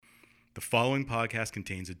following podcast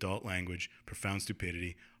contains adult language, profound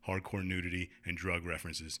stupidity, hardcore nudity, and drug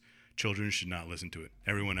references. Children should not listen to it.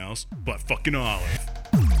 Everyone else, but fucking Olive.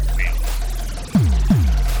 Man.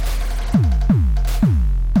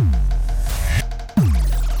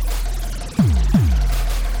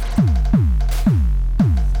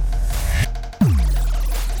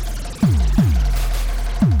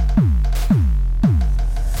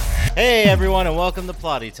 Hey everyone, and welcome to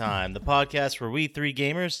Plotty Time, the podcast where we three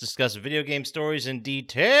gamers discuss video game stories in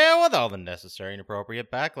detail with all the necessary and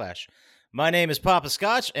appropriate backlash. My name is Papa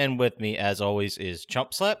Scotch, and with me, as always, is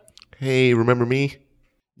Chump Slap. Hey, remember me?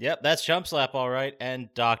 Yep, that's Chump Slap, all right, and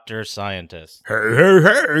Dr. Scientist.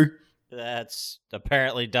 Hey. That's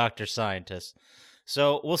apparently Dr. Scientist.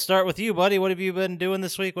 So we'll start with you, buddy. What have you been doing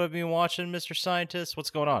this week? What have you been watching, Mr. Scientist? What's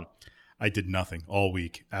going on? I did nothing all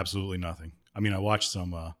week. Absolutely nothing. I mean, I watched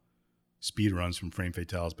some speed runs from Frame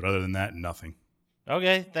Fatales, but other than that, nothing.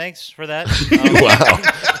 Okay, thanks for that. Wow,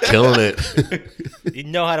 killing it. You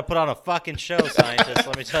know how to put on a fucking show, Scientist,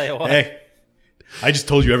 let me tell you what. Hey, I just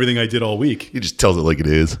told you everything I did all week. He just tells it like it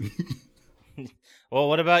is. Well,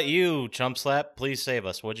 what about you, Chump Slap? Please save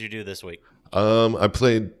us. What'd you do this week? I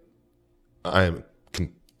am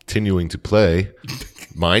continuing to play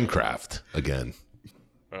Minecraft again.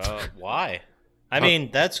 Why? I mean,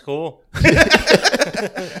 that's cool.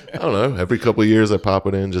 I don't know. Every couple of years I pop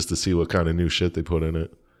it in just to see what kind of new shit they put in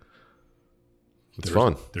it. It's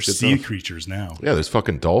fun. There's Good sea stuff. creatures now. Yeah, there's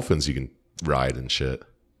fucking dolphins you can ride and shit.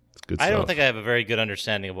 It's good I stuff. don't think I have a very good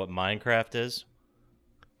understanding of what Minecraft is.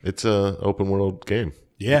 It's a open world game.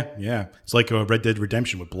 Yeah. It's like a Red Dead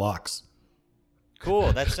Redemption with blocks.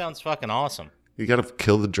 Cool. That sounds fucking awesome. You got to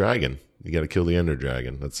kill the dragon. You got to kill the Ender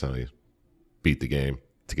Dragon. That's how you beat the game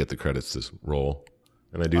to get the credits to roll.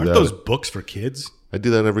 And I do Aren't that. those books for kids? I do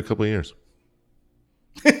that every couple of years.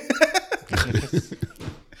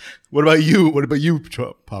 What about you,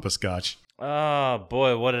 Papa Scotch? Oh,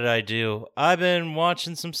 boy, what did I do? I've been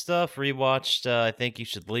watching some stuff. Rewatched I Think You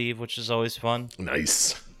Should Leave, which is always fun,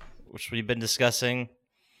 Nice. which we've been discussing.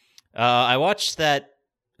 I watched a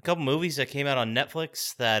couple movies that came out on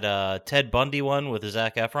Netflix, that Ted Bundy one with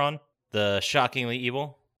Zac Efron, The Shockingly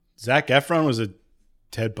Evil. Zac Efron was a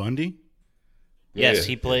Ted Bundy? Yes, Yeah.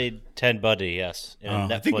 he played Ted Bundy, yes. In a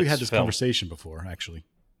I think we Netflix had this film. conversation before, actually.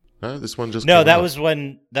 This one just No, came that out.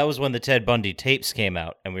 was when the Ted Bundy tapes came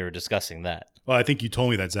out, and we were discussing that. Well, I think you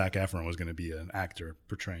told me that Zac Efron was going to be an actor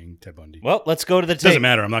portraying Ted Bundy. Well, let's go to the It doesn't tape.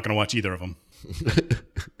 matter. I'm not going to watch either of them.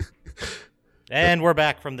 And we're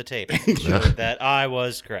back from the tape. Showed that I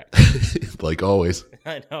was correct. like always.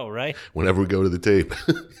 I know, right? Whenever we go to the tape.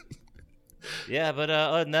 Yeah, but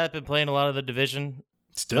other than that, I've been playing a lot of The Division.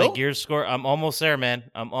 Still? My Gears score, I'm almost there, man.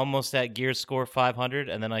 I'm almost at Gears score 500,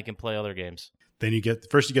 and then I can play other games. Then you get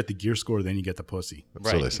the gear score, then you get the pussy. That's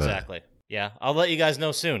right, what they say. exactly. Yeah, I'll let you guys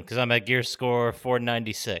know soon, because I'm at Gears score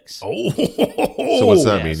 496. Oh, So what's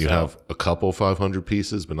that yeah, mean? You so- have a couple 500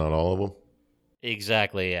 pieces, but not all of them?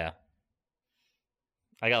 Exactly, yeah.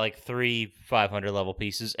 I got like 3 500 level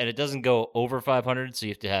pieces, and it doesn't go over 500, so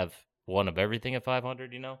you have to have one of everything at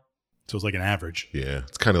 500, you know? So it's like an average. Yeah.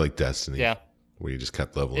 It's kind of like Destiny. Yeah. Where you just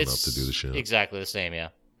kept leveling up to do the shit. Exactly the same, yeah.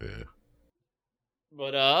 Yeah.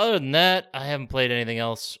 But other than that, I haven't played anything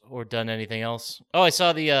else or done anything else. Oh, I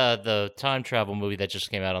saw the time travel movie that just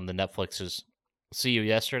came out on the Netflix's See You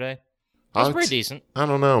Yesterday. It was pretty decent. I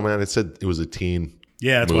don't know, man. It said it was a teen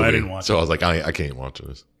Yeah, that's movie. why I didn't watch So it. I was like, I can't watch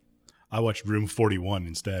this. I watched Room 41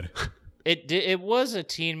 instead. It was a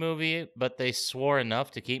teen movie, but they swore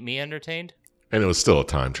enough to keep me entertained. And it was still a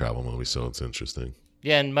time travel movie, so it's interesting.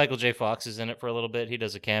 Yeah, and Michael J. Fox is in it for a little bit. He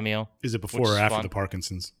does a cameo. Is it Which before or is after fun. the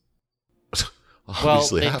Parkinson's?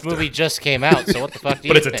 Obviously well, the after. movie just came out, so what the fuck do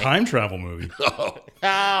But you it's a think? time travel movie. Oh.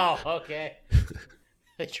 Oh, okay.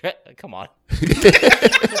 Come on.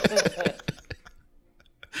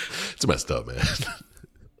 It's messed up, man.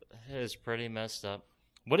 It is pretty messed up.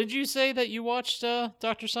 What did you say that you watched,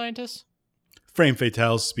 Dr. Scientist? Frame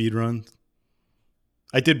Fatales speed run.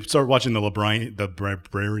 I did start watching the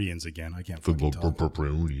Librarians again. I can't fucking talk.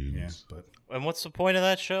 Yeah, but And what's the point of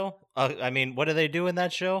that show? I mean, what do they do in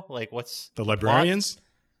that show? Like, what's the Librarians?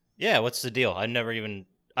 Yeah, what's the deal?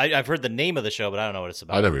 I've heard the name of the show, but I don't know what it's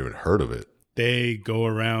about. I never even heard of it. They go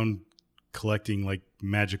around collecting like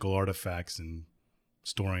magical artifacts and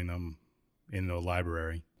storing them in the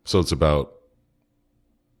library. So it's about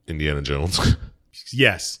Indiana Jones.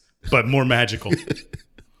 Yes, but more magical.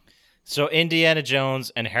 So Indiana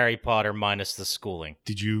Jones and Harry Potter minus the schooling.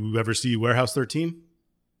 Did you ever see Warehouse 13?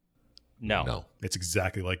 No. No. It's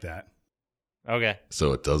exactly like that. Okay.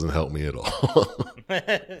 So it doesn't help me at all.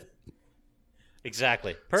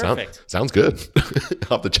 Exactly. Perfect. Sounds good.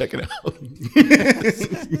 I'll have to check it out.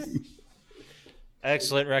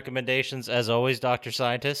 Excellent recommendations as always, Dr.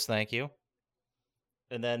 Scientist. Thank you.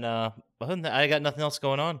 And then other than that, I got nothing else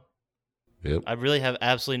going on. Yep. I really have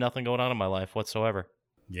absolutely nothing going on in my life whatsoever.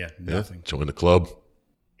 Yeah, Yeah. nothing. Join the club.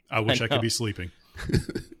 I wish I know. could be sleeping.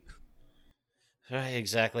 Right,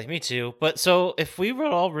 exactly. Me too. But so if we were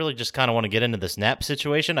all really just kind of want to get into this nap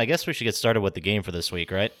situation, I guess we should get started with the game for this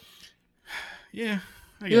week, right? Yeah,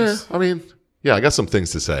 I Yeah. guess. I mean, yeah, I got some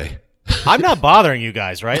things to say. I'm not bothering you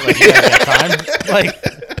guys, right? Like, you guys got time? Like,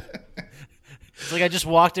 it's like I just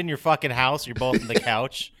walked in your fucking house. You're both on the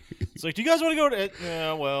couch. It's like, do you guys want to go to it?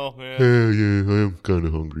 Yeah, well, yeah. Yeah, I am kind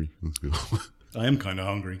of hungry. Let's go. I am kind of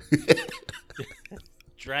hungry.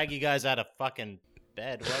 Drag you guys out of fucking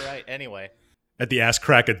bed. All right, anyway. At the ass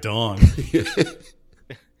crack of dawn.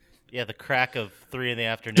 Yeah, the crack of 3 in the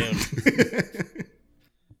afternoon.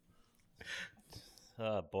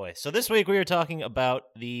 Oh, boy. So this week we are talking about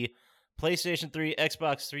the PlayStation 3,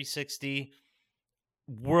 Xbox 360,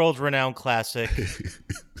 world-renowned classic,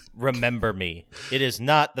 Remember Me. It is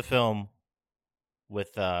not the film with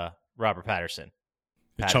Robert Pattinson.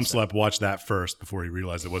 Chump Slap watched that first before he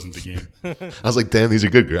realized it wasn't the game. I was like, damn, these are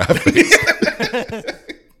good graphics.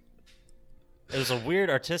 It was a weird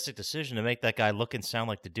artistic decision to make that guy look and sound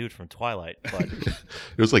like the dude from Twilight, but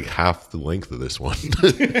It was like half the length of this one.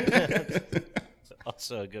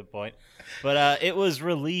 also a good point. But it was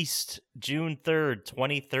released June 3rd,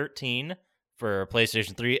 2013 for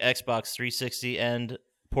PlayStation 3, Xbox 360, and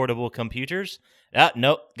portable computers.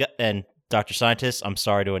 Nope. And Dr. Scientist, I'm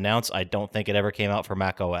sorry to announce, I don't think it ever came out for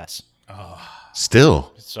Mac OS.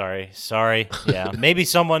 Still. Sorry. Yeah, maybe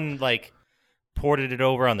someone like ported it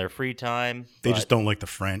over on their free time. They just don't like the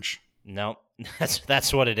French. No,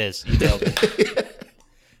 that's what it is. You nailed it.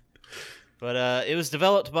 But it was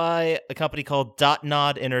developed by a company called Dot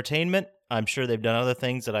Nod Entertainment. I'm sure they've done other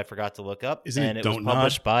things that I forgot to look up. Isn't it and it Don't was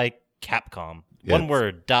published by Capcom. Yeah, One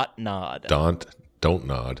word, Dot Nod. Don't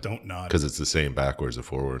nod. Don't nod. Because it's the same backwards and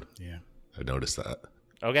forward. Yeah. I noticed that.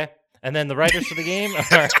 Okay. And then the writers for the game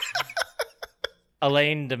are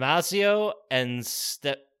Elaine Damasio and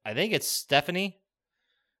I think it's Stephanie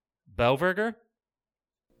Belverger.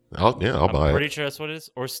 I'll buy I'm pretty it. sure that's what it is.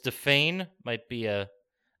 Or Stephane might be a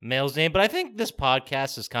male's name. But I think this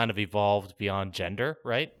podcast has kind of evolved beyond gender,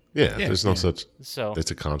 right? Yeah, Yeah, there's no yeah. such. So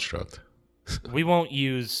It's a construct. we won't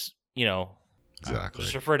use, Exactly.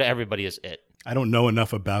 just refer to everybody as it. I don't know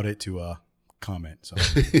enough about it to comment. So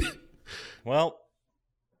Well,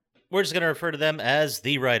 we're just going to refer to them as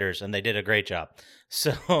the writers, and they did a great job.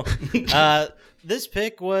 So this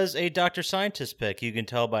pick was a Dr. Scientist pick. You can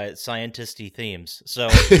tell by its scientist-y themes. So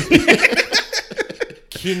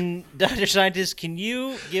Dr. Scientist, can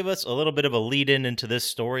you give us a little bit of a lead-in into this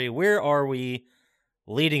story? Where are we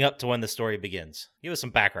leading up to when the story begins? Give us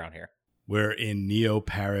some background here. we're in Neo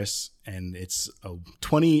Paris, and it's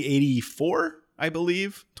 2084, I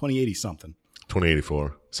believe, 2080 something.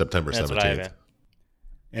 2084, September That's what I 17th. have.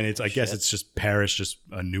 And I guess Shit. it's just Paris, just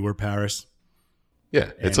a newer Paris.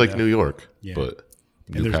 Yeah, it's And, like New York, yeah. but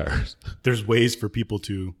And New there's- Paris. There's ways for people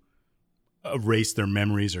to erase their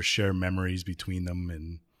memories or share memories between them,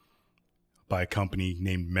 and by a company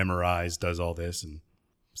named Memorize does all this, and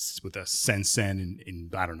with a Sensen,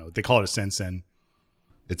 and I don't know, they call it a Sensen.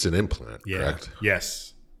 It's an implant, Yeah. correct?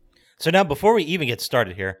 Yes. So now, before we even get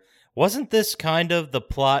started here, wasn't this kind of the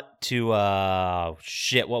plot to,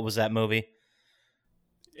 what was that movie?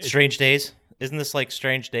 Strange Days? Isn't this like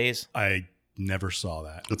Strange Days? I never saw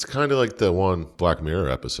that. It's kind of like the one Black Mirror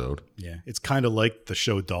episode. Yeah. It's kind of like the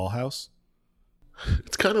show Dollhouse.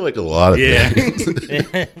 It's kind of like a lot of things.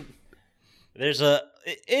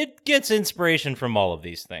 It gets inspiration from all of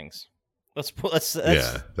these things. Let's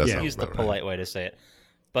Yeah, that Yeah. sounds use the about right. polite way to say it.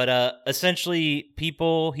 But essentially,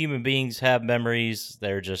 human beings have memories.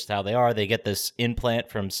 They're just how they are. They get this implant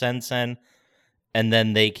from Sensen, and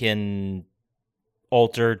then they can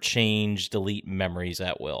alter, change, delete memories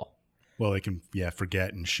at will. Well, they can,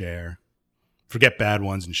 forget and share. Forget bad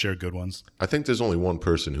ones and share good ones. I think there's only one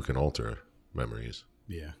person who can alter memories.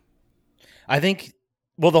 Yeah. I think,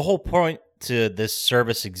 the whole point to this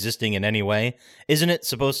service existing in any way, isn't it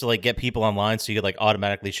supposed to like get people online so you could like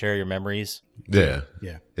automatically share your memories? Yeah.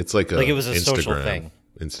 Yeah. It's like Like it was a social thing.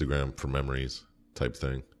 Instagram for memories type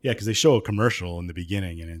thing. Yeah, because they show a commercial in the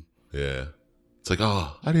beginning, and Yeah. It's like,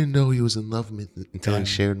 oh, I didn't know he was in love with me until I Yeah.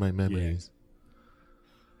 shared my memories.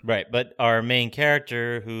 Right, but our main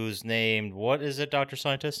character, who's named, what is it, Dr.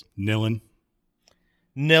 Scientist? Nilin.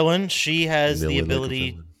 Nilin, she has the Nilin like a ability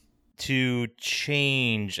villain. to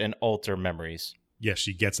change and alter memories, Yes,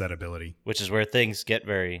 she gets that ability. which is where things get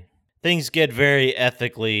very things get very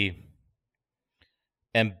ethically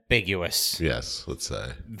ambiguous Yes, let's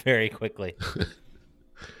say. very quickly.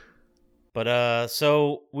 But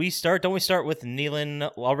so don't we start with Nealon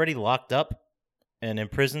already locked up and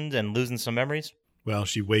imprisoned and losing some memories? Well,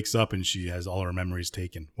 she wakes up and she has all her memories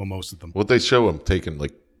taken. Well, most of them. Well, they show him taking,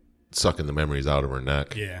 like, sucking the memories out of her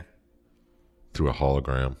neck Yeah. through a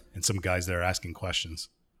hologram. And some guys there asking questions.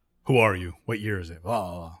 Who are you? What year is it?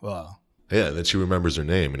 Oh. Yeah, and then she remembers her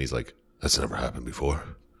name, and he's like, that's never happened before.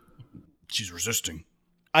 She's resisting.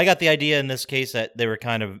 I got the idea in this case that they were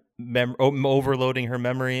kind of overloading her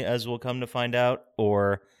memory, as we'll come to find out,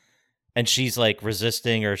 and she's like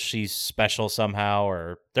resisting, or she's special somehow,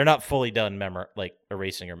 or they're not fully done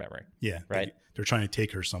erasing her memory. Yeah. Right. They're trying to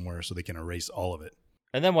take her somewhere so they can erase all of it.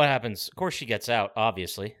 And then what happens? Of course, she gets out,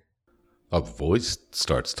 obviously. A voice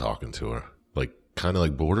starts talking to her, like kind of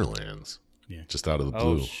like Borderlands. Yeah. Just out of the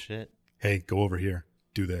Oh, blue. shit. Hey, go over here.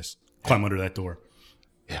 Do this. Climb under that door.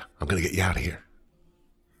 Yeah, I'm going to get you out of here.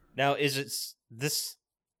 Now, is it this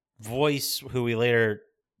voice, who we later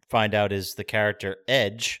find out is the character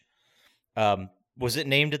Edge, was it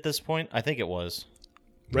named at this point? I think it was.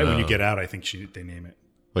 Right when you No. get out, I think they name it.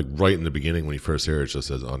 Like right in the beginning when you first hear it, it just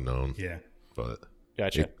says unknown. Yeah. But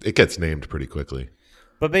Gotcha. it gets named pretty quickly.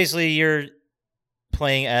 But basically, you're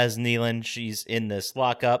playing as Nealon. She's in this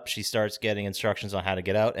lockup. She starts getting instructions on how to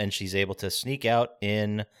get out, and she's able to sneak out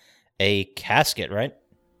in a casket, right?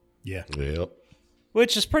 Yeah. Yep.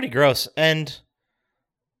 Which is pretty gross. And,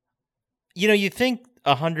 you think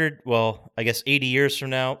 80 years from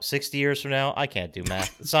now, 60 years from now, I can't do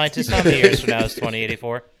math. Scientists, how many years from now is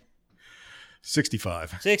 2084?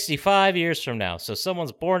 65. 65 years from now. So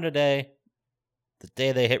someone's born today, the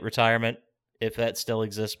day they hit retirement, if that still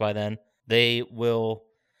exists by then, they will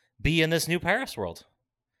be in this new Paris world.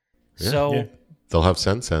 Yeah. So, Yeah. They'll have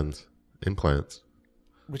sense implants.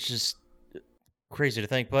 which is crazy to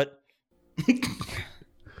think, but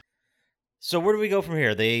so where do we go from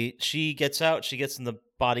here? She gets out, she gets in the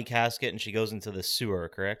body casket, and she goes into the sewer,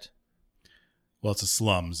 correct? Well, it's the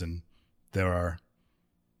slums, and there are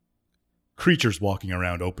creatures walking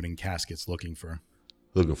around opening caskets looking for,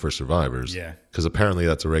 Looking for survivors. yeah, Because apparently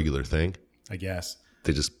that's a regular thing. I guess.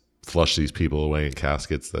 They just flush these people away in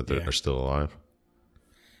caskets that Yeah. are still alive.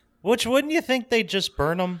 Which, wouldn't you think they'd just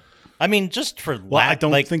burn them? I mean, just for Well, I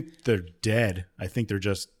don't think they're dead. I think they're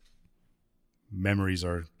just memories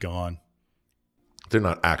are gone. They're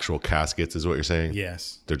not actual caskets, is what you're saying?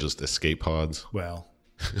 Yes. They're just escape pods. Well,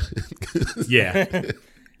 yeah.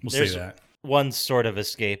 We'll There's- say that. one sort of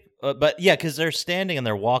escape. But yeah, because they're standing and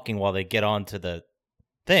they're walking while they get onto the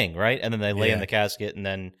thing, right? And then they lay in Yeah. the casket, and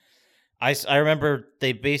then I remember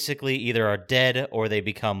they basically either are dead or they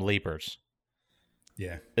become leapers,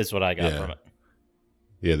 Yeah. is what I got Yeah. from it.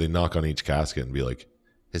 Yeah, they knock on each casket and be like,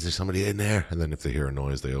 is there somebody in there? And then if they hear a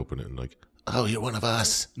noise, they open it and like, oh, you're one of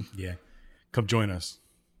us. Yeah. Come join us.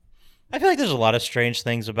 I feel like there's a lot of strange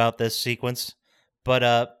things about this sequence, but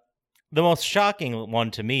the most shocking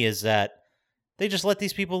one to me is that they just let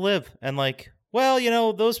these people live. And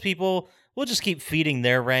those people, we'll just keep feeding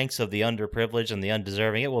their ranks of the underprivileged and the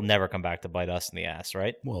undeserving. It will never come back to bite us in the ass,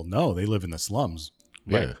 right? Well, no, they live in the slums.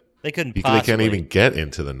 Yeah. They couldn't They possibly. can't even get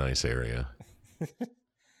into the nice area.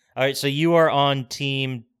 All right, so you are on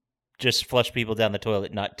team just flush people down the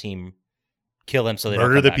toilet, not team kill them so they don't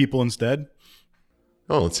Murder come the back. people instead?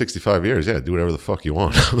 Oh, in 65 years, yeah, do whatever the fuck you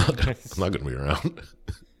want. I'm not going to be around.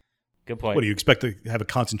 Good point. What, do you expect to have a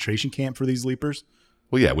concentration camp for these leapers?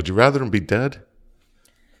 Well, yeah, would you rather them be dead?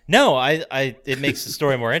 No, it makes the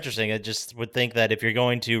story more interesting. I just would think that if you're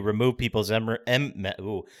going to remove people's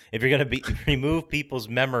remove people's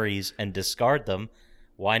memories and discard them,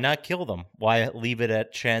 why not kill them? Why leave it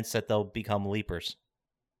at chance that they'll become leapers?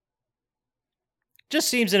 Just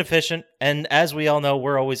seems inefficient, and as we all know,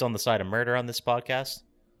 we're always on the side of murder on this podcast.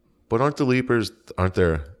 But aren't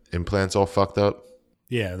their implants all fucked up?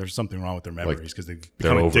 Yeah, there's something wrong with their memories because they've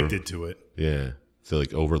they're become over. addicted to it. Yeah. They're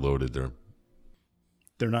like overloaded.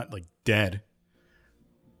 They're not like dead.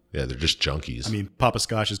 They're just junkies. I mean, Papa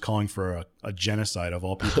Scotch is calling for a genocide of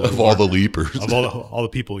all people. of all the leapers. of all the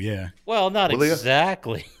people, yeah. Well, not Well, they-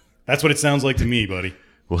 exactly. That's what it sounds like to me, buddy.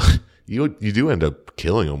 Well, you do end up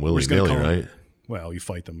killing them We're just gonna willy-nilly, call 'em- right? Well, you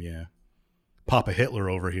fight them, yeah. Papa Hitler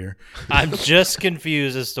over here. I'm just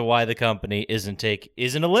confused as to why the company isn't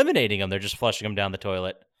eliminating them. They're just flushing them down the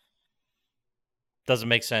toilet. Doesn't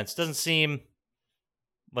make sense. Doesn't seem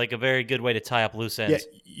like a very good way to tie up loose ends.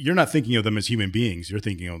 Yeah, you're not thinking of them as human beings. You're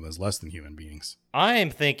thinking of them as less than human beings. I am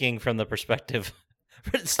thinking from the perspective.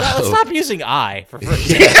 Oh. Stop using "I" for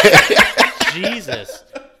Jesus.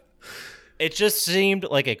 It just seemed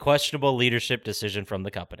like a questionable leadership decision from the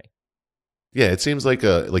company. Yeah, it seems like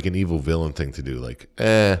an evil villain thing to do. Like,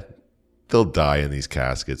 they'll die in these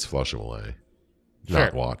caskets, flush them away,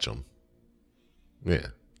 not Sure. watch them. Yeah.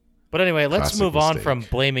 But anyway, let's Classic move on mistake. from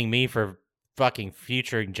blaming me for fucking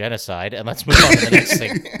future genocide, and let's move on to the next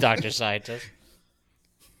thing, Dr. Scientist.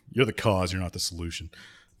 You're the cause. You're not the solution.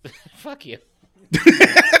 Fuck you.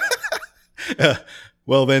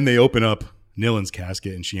 Well, then they open up Nilin's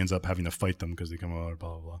casket, and she ends up having to fight them because they come out,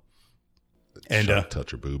 blah, blah, blah. And, Try to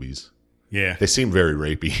touch her boobies. Yeah. They seem very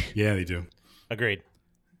rapey. Yeah, they do. Agreed.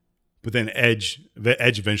 But then Edge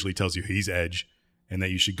eventually tells you he's Edge and that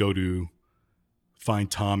you should go to find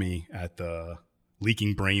Tommy at the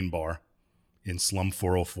Leaking Brain Bar in Slum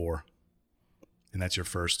 404. And that's your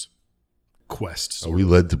first quest. Are we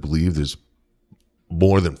led to believe there's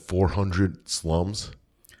more than 400 slums?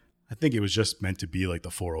 I think it was just meant to be like the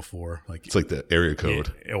 404. Like It's like the area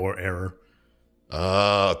code. or error.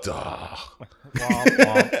 Oh, Womp,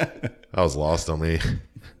 womp. that was lost on me.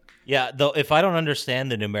 Yeah, though, if I don't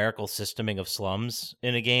understand the numerical systeming of slums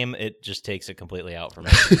in a game, it just takes it completely out for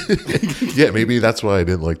me. Yeah, maybe that's why I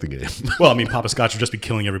didn't like the game. Well, I mean, Papa Scotch would just be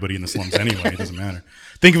killing everybody in the slums anyway. It doesn't matter.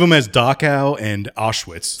 Think of them as Dachau and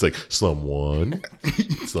Auschwitz. It's like slum 1,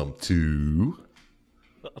 slum 2.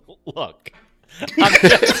 Look, I'm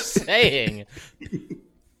just saying.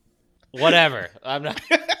 Whatever. I'm not.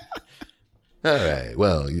 All right.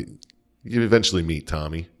 Well, you eventually meet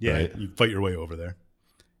Tommy. Yeah, Right? you fight your way over there.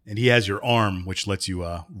 And he has your arm, which lets you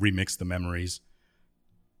remix the memories.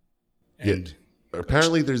 And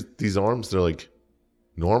Apparently, there's these arms. They're like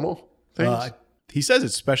normal things. he says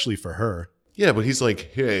it's specially for her. Yeah, but he's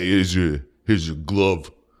like, hey, here's your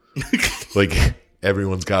glove. Like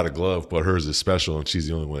everyone's got a glove, but hers is special, and she's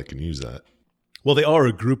the only one that can use that. Well, they are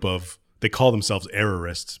a group of, they call themselves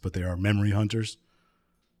errorists, but they are memory hunters.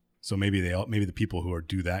 So maybe the people who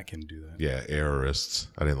do that can do that. Yeah, errorists.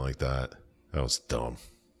 I didn't like that. That was dumb.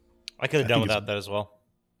 I could have done without that as well.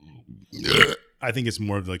 I think it's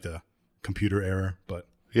more of like the computer error, but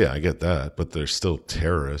Yeah, I get that, but they're still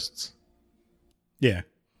terrorists. yeah,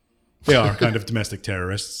 they are kind of domestic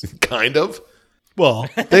terrorists. Kind of. Well,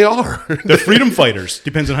 They are. they're freedom fighters.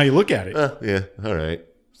 Depends on how you look at it. Yeah. All right.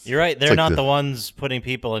 You're right. They're like not the- the ones putting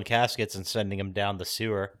people in caskets and sending them down the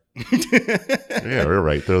sewer. Yeah, we're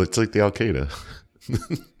right. It's like the Al Qaeda,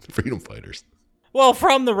 freedom fighters. Well,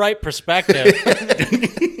 from the right perspective.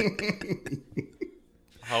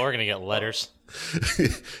 Oh, we're going to get letters.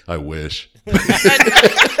 I wish.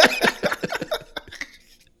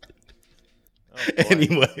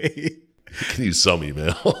 Anyway, Can use some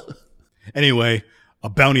email. anyway, a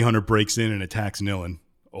bounty hunter breaks in and attacks Nilin.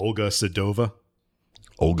 Olga Sedova.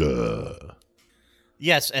 Olga.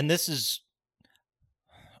 Yes, and this is...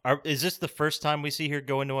 Is this the first time we see her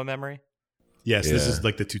go into a memory? Yes, this Yeah. is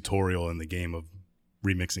like the tutorial in the game of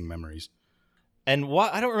remixing memories. And why?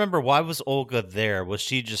 I don't remember, why was Olga there? Was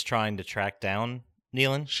she just trying to track down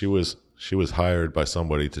Nealon? She was hired by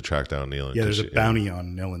somebody to track down Nealon. Yeah, there's a 'cause bounty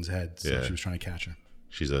on Nilin's head, so Yeah. she was trying to catch her.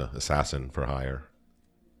 She's an assassin for hire.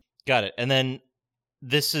 Got it. And then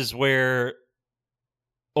this is where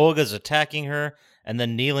Olga's attacking her, and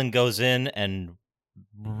then Nealon goes in and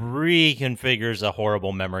reconfigures a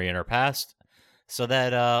horrible memory in her past so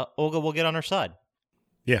that Olga will get on her side.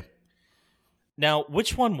 Yeah. Now,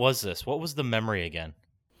 which one was this? What was the memory again?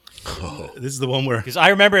 Oh, This is the one where Because I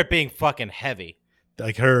remember it being fucking heavy.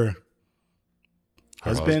 like her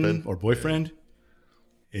husband, husband? or boyfriend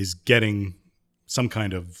is getting some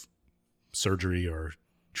kind of surgery or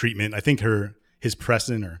treatment. I think his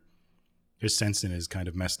Preston or his Sensen is kind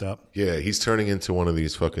of messed up. yeah, he's turning into one of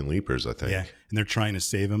these fucking leapers, I think. Yeah. And they're trying to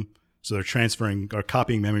save him. So they're transferring or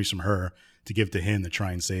copying memories from her to give to him to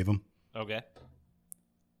try and save him. Okay.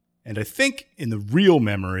 And I think in the real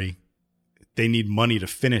memory, they need money to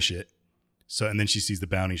finish it. So, and then she sees the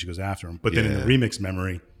bounty, she goes after him. But then in the Yeah. remix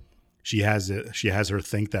memory, she has her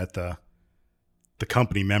think that the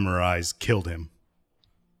company Memorize killed him.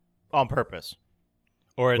 On purpose.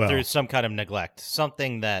 Or Well- through some kind of neglect.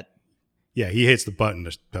 Something that... Yeah, he hits the button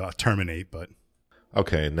to terminate, but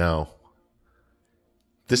Okay, now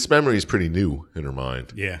this memory is pretty new in her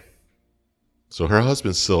mind. yeah, So her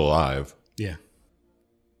husband's still alive. yeah.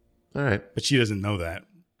 All right. But she doesn't know that.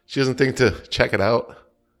 She doesn't think to check it out.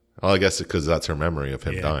 Well, I guess because that's her memory of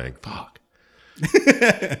him Yeah. dying. Fuck.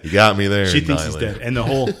 You got me there. She thinks he's Nyland. dead, and the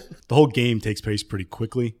whole game takes place pretty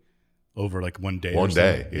quickly, over like one day. or One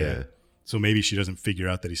day, something. yeah. So maybe she doesn't figure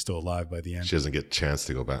out that he's still alive by the end. She doesn't get a chance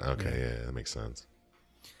to go back. Okay, yeah, that makes sense.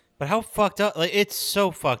 But how fucked up? Like, it's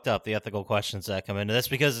so fucked up, the ethical questions that come into this,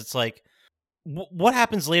 because it's like, what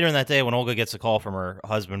happens later in that day when Olga gets a call from her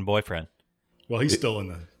boyfriend? Well, he's still in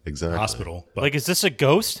the Exactly. hospital. But Like, is this a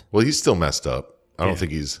ghost? Well, he's still messed up. I don't Yeah.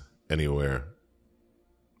 think he's anywhere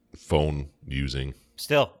phone using.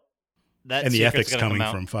 Still. That and the secret's ethics gonna come coming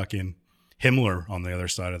out. from fucking Himmler on the other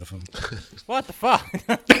side of the phone. What the fuck?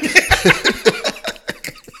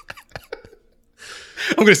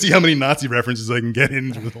 I'm going to see how many Nazi references I can get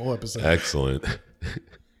into the whole episode. Excellent.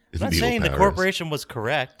 I'm not Neil saying the Paris. corporation was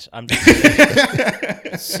correct. I'm just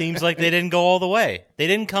saying seems like they didn't go all the way. They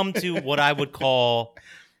didn't come to what I would call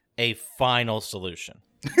a final solution.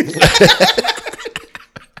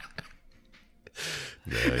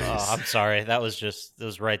 Nice. Oh, I'm sorry. That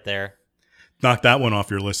was right there. Knock that one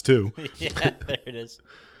off your list, too. Yeah, there it is.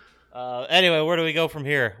 Anyway, where do we go from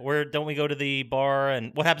here? Where don't we go to the bar?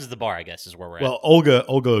 And what happens at the bar, I guess, is where we're at. Well, Olga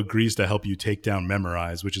agrees to help you take down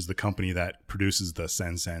Memorize, which is the company that produces the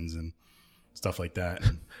Sensens and stuff like that.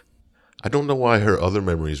 I don't know why her other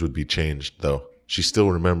memories would be changed, though. She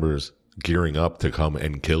still remembers gearing up to come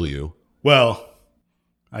and kill you. Well,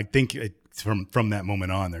 I think from that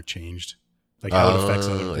moment on, they're changed. Like how it affects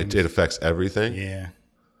other things. It affects everything? Yeah.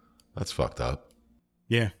 That's fucked up.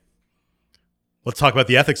 Yeah. Let's talk about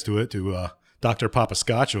the ethics to it, to Dr. Papa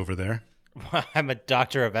Scotch over there. I'm a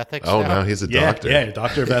doctor of ethics. Oh, now. now he's a Yeah, doctor. yeah,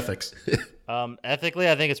 doctor of ethics. Ethically,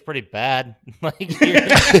 I think it's pretty bad. Like, you're-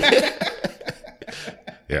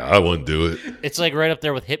 Yeah, I wouldn't do it. it's like right up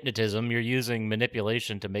there with hypnotism. You're using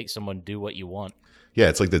manipulation to make someone do what you want. Yeah,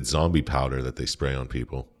 it's like that zombie powder that they spray on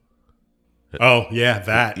people. Oh, yeah,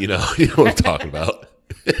 that. You know what I'm talking about.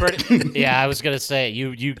 Yeah, I was gonna say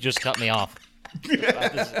you just cut me off.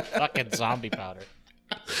 About this fucking zombie powder.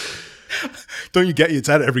 Don't you get it's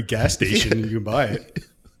at every gas station and you can buy it.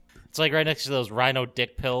 It's like right next to those rhino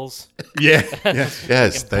dick pills. Yeah. Yeah.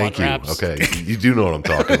 Yes, Fucking thank you. blunt wraps. Okay, you do know what I'm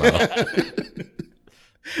talking about.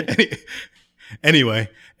 Anyway,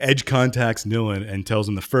 Edge contacts Nilin and tells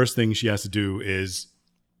him the first thing she has to do is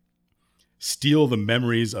steal the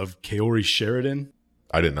memories of Kaori Sheridan,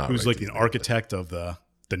 I did not. who's write like these an down. architect of the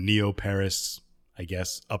Neo Paris, I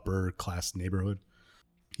guess, upper class neighborhood.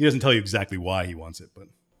 He doesn't tell you exactly why he wants it, but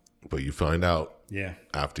But you find out yeah.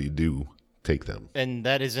 after you do take them. And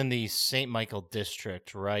that is in the St. Michael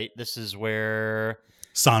district, right? This is where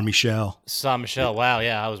San Michel. Saint Michel. Wow,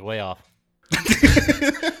 yeah, I was way off.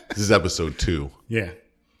 This is episode 2, Yeah.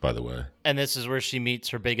 by the way. And this is where she meets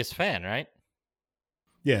her biggest fan, right?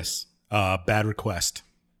 Yes. Bad Request.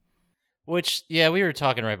 Which, yeah, we were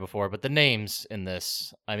talking right before, but the names in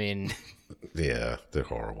this, I mean, Yeah, they're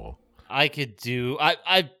horrible. I could do.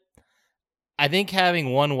 I think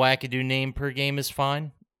having one wackadoo name per game is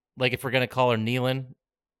fine. Like if we're gonna call her Nealon,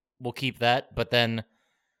 we'll keep that. But then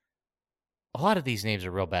a lot of these names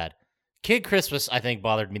are real bad. Kid Christmas, I think,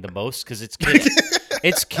 bothered me the most because it's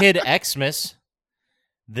Kid Xmas.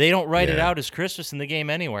 They don't write it Yeah. out as Christmas in the game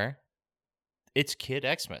anywhere. It's Kid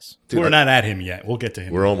Xmas. Dude, We're not at him yet. We'll get to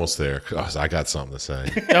him. We're almost there. Gosh, I got something to say.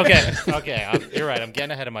 Okay. You're right. I'm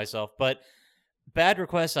getting ahead of myself. But bad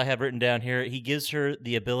request I have written down here. He gives her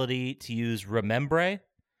the ability to use Remembre,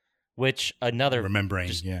 which another Remembering,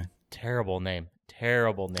 just yeah. terrible name.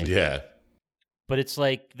 Terrible name. Yeah. But it's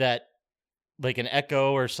like that, like an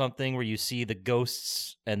echo or something where you see the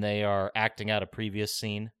ghosts and they are acting out a previous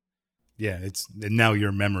scene. Yeah, it's now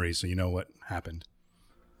your memory, so you know what happened.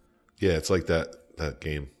 Yeah, it's like that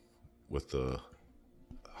game with the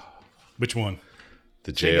Which one?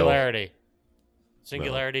 jail.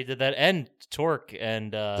 Singularity did that, and Torque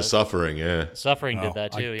and The Suffering, yeah. Suffering Oh, did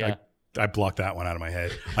that too. Yeah. I blocked that one out of my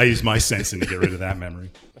head. I used my sensing to get rid of that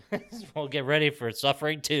memory. We'll get ready for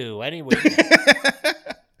Suffering 2 anyway.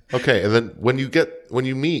 Okay, and then when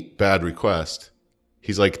you meet Bad Request,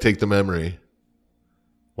 he's like, take the memory.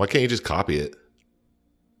 Why can't you just copy it?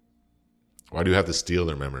 Why do you have to steal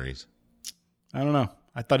their memories? I don't know.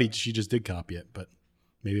 I thought she just did copy it, but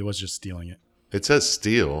maybe it was just stealing it. It says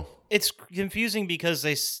steal. It's confusing because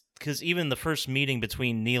even the first meeting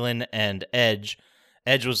between Nealon and Edge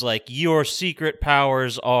was like, your secret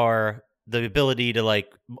powers are the ability to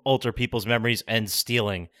like alter people's memories and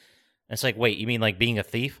stealing. And it's like, wait, you mean like being a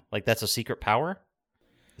thief? Like that's a secret power?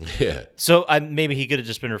 Yeah. So maybe he could have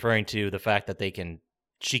just been referring to the fact that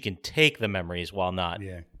she can take the memories while not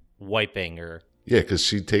Yeah. wiping or. Yeah, because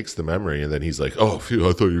she takes the memory and then he's like, oh, phew,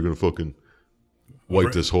 I thought you were going to fucking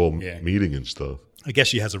wipe this whole Yeah. meeting and stuff. I guess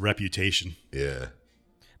she has a reputation. Yeah.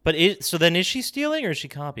 But so then is she stealing or is she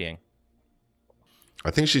copying?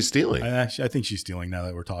 I think she's stealing. I think she's stealing now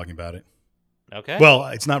that we're talking about it. Okay. Well,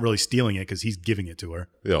 it's not really stealing it because he's giving it to her.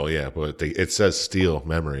 Oh, yeah, but it says steal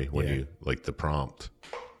memory when Yeah. you, like the prompt,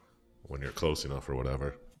 when you're close enough or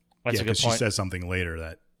whatever. That's yeah, a good because point. she says something later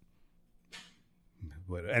that.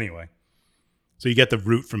 But anyway, So you get the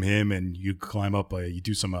route from him, and you climb up. You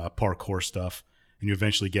do some parkour stuff, and you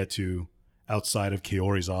eventually get to outside of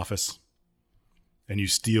Kaori's office, and you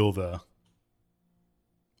steal the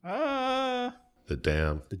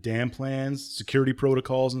dam plans, security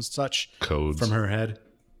protocols, and such codes from her head.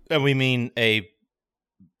 And we mean a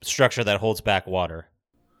structure that holds back water.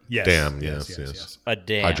 Yes. Dam, yes. A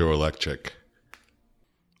dam. Hydroelectric.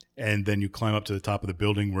 And then you climb up to the top of the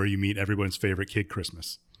building where you meet everyone's favorite Kid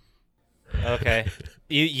Christmas. Okay.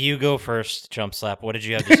 You go first, Jump Slap. What did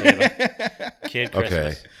you have to say about Kid Christmas?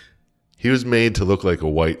 Okay. He was made to look like a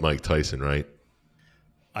white Mike Tyson, right?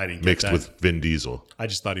 I didn't get Mixed that. with Vin Diesel. I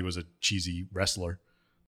just thought he was a cheesy wrestler.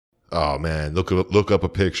 Oh, man. Look up a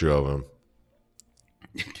picture of him.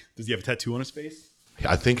 Does he have a tattoo on his face?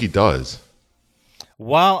 I think he does.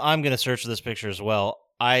 While I'm going to search for this picture as well,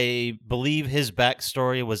 I believe his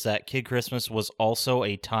backstory was that Kid Christmas was also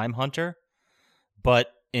a time hunter, or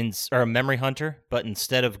a memory hunter, but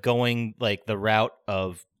instead of going like the route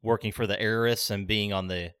of working for the Heiress and being on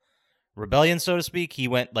the rebellion, so to speak, he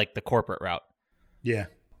went like the corporate route. Yeah.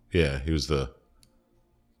 Yeah, he was the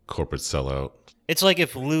corporate sellout. It's like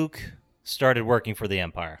if Luke started working for the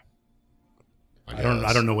Empire. I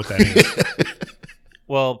don't know what that is.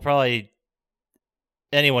 Well, probably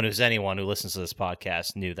anyone who listens to this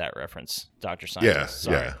podcast knew that reference, Dr. Scientist. Yeah,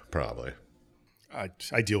 Sorry. yeah, probably.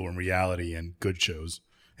 I deal in reality and good shows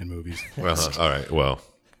and movies. Well, all right. Well,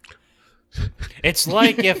 It's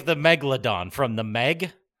like if the Megalodon from the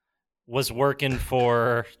Meg was working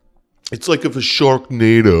for... it's like if a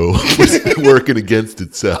Sharknado was working against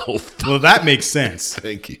itself. Well, that makes sense.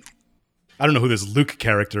 Thank you. I don't know who this Luke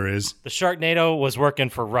character is. The Sharknado was working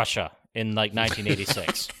for Russia in like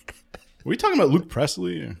 1986. Are we talking about Luke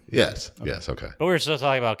Presley? Or? Yes. Yes. Okay. But we were still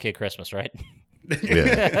talking about Kid Christmas, right?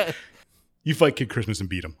 Yeah. You fight Kid Christmas and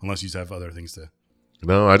beat him, unless you have other things to...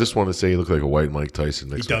 No, I just want to say he looked like a white Mike Tyson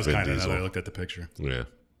He mixed does with Vin kind of, now Diesel. that I looked at the picture. Yeah.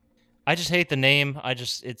 I just hate the name.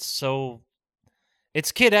 It's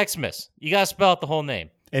Kid Xmas. You gotta spell out the whole name.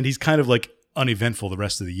 And he's kind of like uneventful the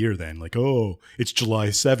rest of the year then. Like, oh, it's July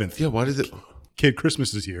 7th. Yeah. Why does it? Kid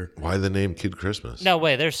Christmas is here. Why the name Kid Christmas? No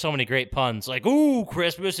way. There's so many great puns. Like, ooh,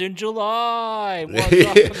 Christmas in July. What's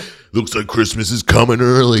up? Looks like Christmas is coming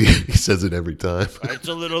early. He says it every time. It's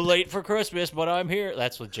a little late for Christmas, but I'm here.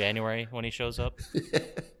 That's with January when he shows up.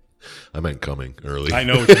 I meant coming early. I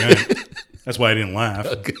know what you meant. That's why I didn't laugh.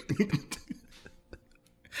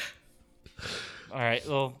 All right.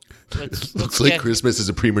 Well, let's Looks like get... Christmas is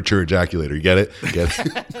a premature ejaculator. You get it? Get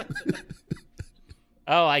it?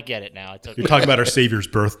 Oh, I get it now. It's okay. You're talking about our Savior's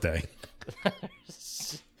birthday.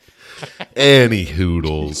 Any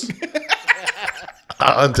hoodles.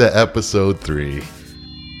 On to episode 3.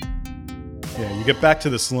 Yeah, you get back to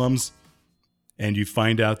the slums, and you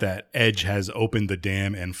find out that Edge has opened the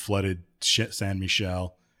dam and flooded San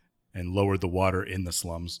Michel and lowered the water in the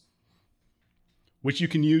slums, which you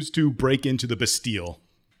can use to break into the Bastille.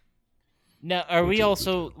 Now,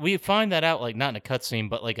 we find that out, like, not in a cutscene,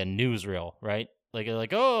 but like a newsreel, right? Like,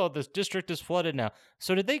 oh, this district is flooded now.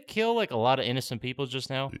 So did they kill, like, a lot of innocent people just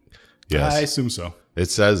now? Yes. I assume so. It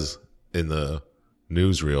says in the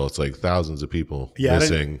newsreel, it's like thousands of people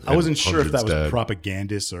missing. I wasn't sure if that hundreds was dead.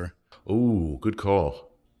 propagandist or... Ooh, good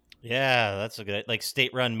call. Yeah, that's a good, like,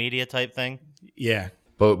 state-run media type thing. Yeah.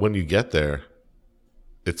 But when you get there,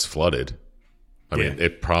 it's flooded. I mean,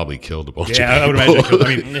 it probably killed a bunch Yeah, I of would people. imagine. I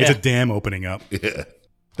mean, it's Yeah. a dam opening up Yeah,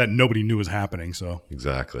 that nobody knew was happening, so...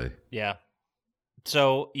 exactly. Yeah.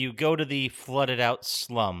 So you go to the flooded-out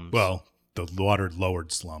slums. Well, the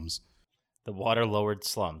water-lowered slums. The water-lowered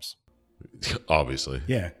slums. Obviously.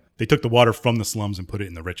 Yeah. They took the water from the slums and put it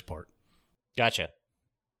in the rich part. Gotcha.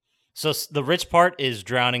 So the rich part is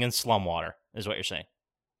drowning in slum water, is what you're saying.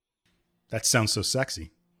 That sounds so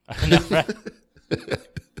sexy. I know, right?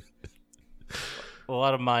 A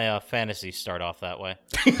lot of my fantasies start off that way.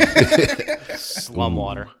 Slum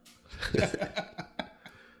water.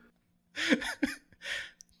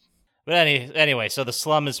 But anyway, so the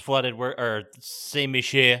slum is flooded, or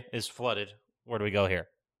Saint-Michel is flooded. Where do we go here?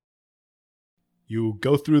 You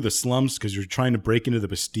go through the slums because you're trying to break into the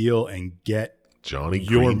Bastille and get Johnny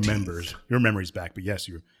your Greenteeth. your memories back. But yes,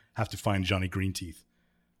 you have to find Johnny Greenteeth.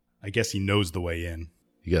 I guess he knows the way in.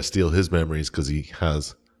 You got to steal his memories because he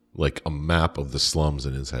has like a map of the slums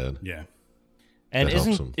in his head. Yeah. And That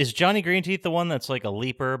helps him. is Johnny Greenteeth the one that's like a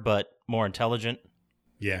leaper but more intelligent?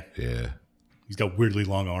 Yeah. Yeah. He's got weirdly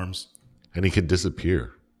long arms. And he can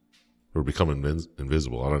disappear or become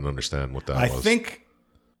invisible. I don't understand what that I was. think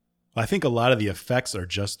a lot of the effects are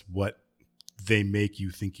just what they make you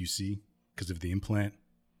think you see because of the implant.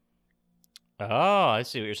 Oh, I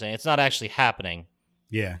see what you're saying. It's not actually happening.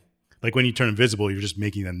 Yeah. Like when you turn invisible, you're just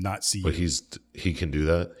making them not see But you, he can do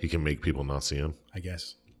that. He can make people not see him. I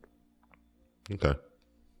guess. Okay.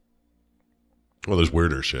 Well, there's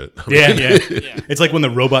weirder shit. Yeah, yeah. It's like when the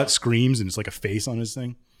robot screams and it's like a face on his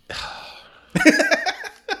thing.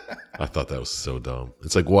 I thought that was so dumb.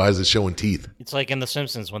 It's like, why is it showing teeth? It's like in The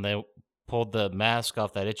Simpsons when they pulled the mask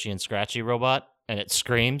off that Itchy and Scratchy robot and it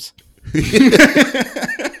screams.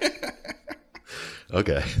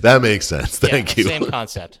 Okay, that makes sense. Thank you. Same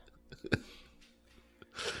concept.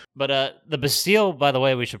 But the Bastille, by the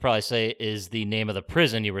way, we should probably say, is the name of the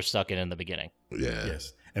prison you were stuck in the beginning. Yeah.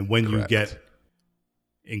 Yes. And when Correct. you get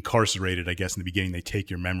incarcerated, I guess in the beginning, they take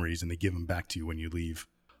your memories and they give them back to you when you leave.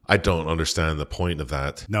 I don't understand the point of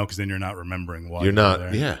that. No, because then you're not remembering why You're you were not,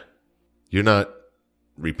 there. yeah. You're not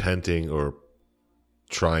repenting or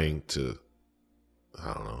trying to,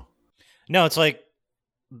 I don't know. No, it's like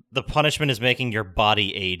the punishment is making your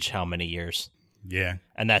body age how many years, Yeah.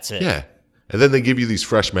 and that's it. Yeah. And then they give you these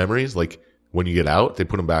fresh memories. Like when you get out, they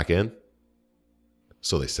put them back in.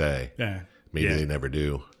 So they say. Yeah. Maybe Yeah. they never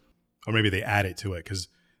do. Or maybe they add it to it because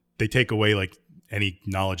they take away like any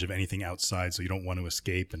knowledge of anything outside, so you don't want to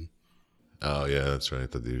escape. And Oh, yeah, that's right.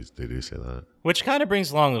 They do say that. Which kind of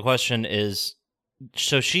brings along the question is,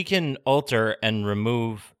 so she can alter and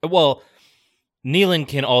remove, well, Nealon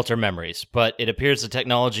can alter memories, but it appears the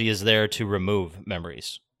technology is there to remove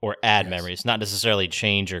memories or add Yes. memories, not necessarily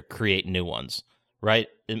change or create new ones, right?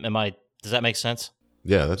 Does that make sense?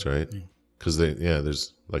 Yeah, that's right. Yeah. Because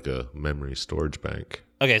there's like a memory storage bank.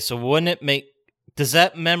 Okay, so wouldn't it make, does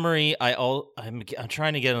that memory, I'm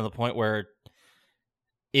trying to get to the point where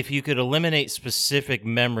if you could eliminate specific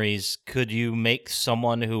memories, could you make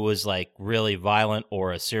someone who was like really violent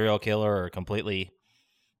or a serial killer or completely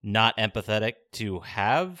not empathetic to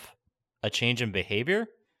have a change in behavior?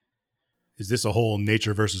 is this a whole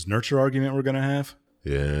nature versus nurture argument we're going to have?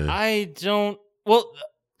 Yeah. I don't, well,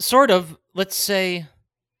 sort of, let's say.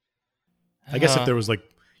 I guess if there was like,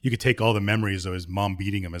 you could take all the memories of his mom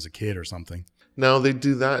beating him as a kid or something. No, they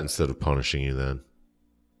do that instead of punishing you then.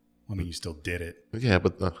 I mean, you still did it. Yeah,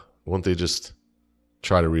 but won't they just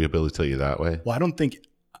try to rehabilitate you that way? Well, I don't think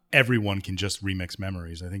everyone can just remix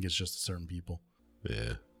memories. I think it's just certain people.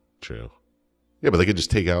 Yeah, true. Yeah, but they could just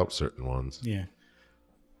take out certain ones. Yeah.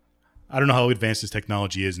 I don't know how advanced this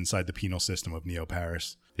technology is inside the penal system of Neo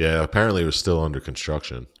Paris. Yeah, apparently it was still under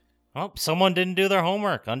construction. Oh, someone didn't do their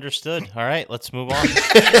homework. Understood. All right, let's move on.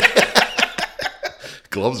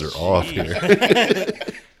 Gloves are off here.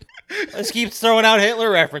 Let's keep throwing out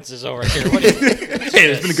Hitler references over here. What do you- Hey,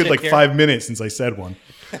 it's been a good like 5 minutes since I said one.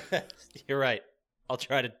 You're right. I'll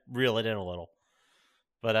try to reel it in a little.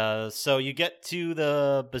 But so you get to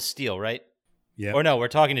the Bastille, right? Yeah. Or no, we're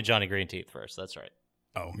talking to Johnny Greenteeth first. That's right.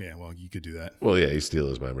 Oh, yeah. Well, you could do that. Well, yeah, you steal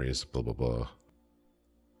his memories, blah, blah, blah.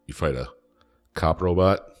 You fight a cop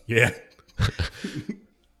robot. Yeah.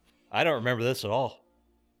 I don't remember this at all.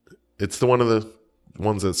 It's the one of the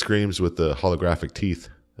ones that screams with the holographic teeth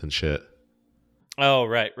and shit. Oh,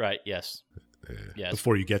 right. Yes. Yeah. Yes.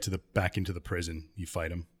 Before you get to the back into the prison, you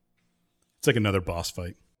fight him. It's like another boss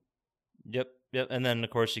fight. Yep. And then, of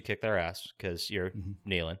course, you kick their ass because you're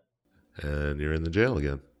kneeling. And you're in the jail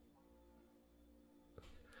again.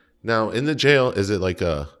 Now, in the jail, is it like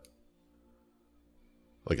a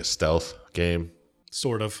stealth game?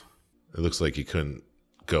 Sort of. It looks like you couldn't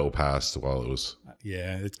go past while it was.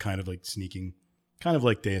 Yeah, it's kind of like sneaking, kind of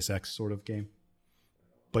like Deus Ex sort of game.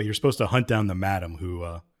 But you're supposed to hunt down the madam who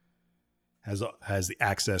has the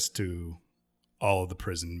access to all of the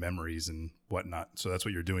prison memories and whatnot. So that's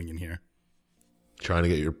what you're doing in here. Trying to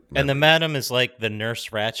get your. And the madam is like the Nurse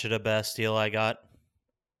Ratched of Bastille I got.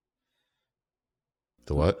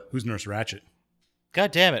 The what? Who's Nurse Ratched?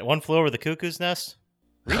 God damn it. One Flew Over the Cuckoo's Nest.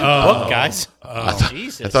 Read the Oh. book, guys. Oh,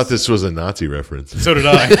 Jesus. I thought this was a Nazi reference. so did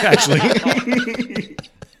I, actually.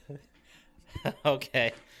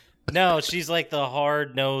 Okay. No, she's like the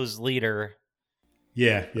hard-nosed leader.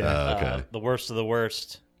 Yeah. Okay. The worst of the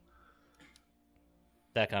worst.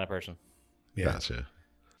 That kind of person. Yeah. Gotcha.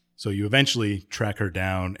 So you eventually track her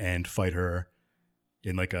down and fight her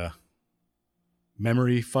in like a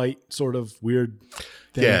memory fight sort of weird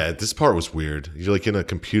thing. Yeah, this part was weird. You're like in a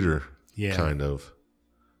computer, Yeah. kind of,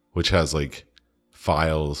 which has like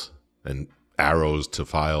files and arrows to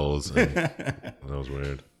files. And that was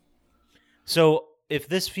weird. So, if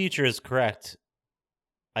this future is correct,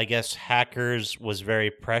 I guess Hackers was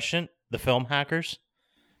very prescient, the film Hackers,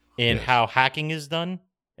 in Yes. how hacking is done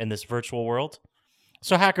in this virtual world.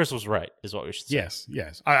 So, Hackers was right, is what we should say.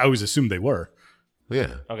 Yes. I always assumed they were.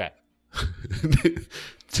 Yeah. Okay.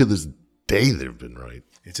 To this day, they've been right.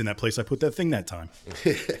 It's in that place I put that thing that time.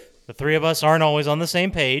 The three of us aren't always on the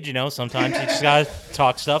same page, you know. Sometimes you just gotta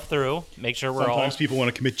talk stuff through, make sure we're Sometimes all people want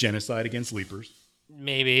to commit genocide against Leapers.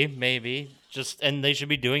 maybe and they should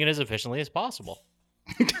be doing it as efficiently as possible.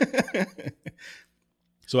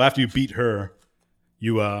 So after you beat her,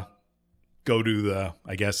 you go to the,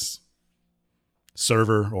 I guess,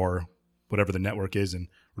 server or whatever the network is and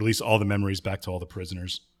release all the memories back to all the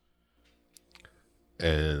prisoners.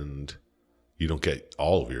 And you don't get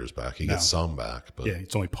all of yours back. You No. get some back. But Yeah,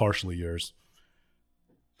 it's only partially yours.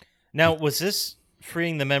 Now, was this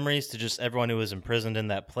freeing the memories to just everyone who was imprisoned in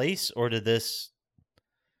that place, or did this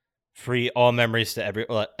free all memories to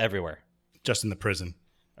everywhere? Just in the prison.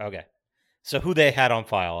 Okay. So who they had on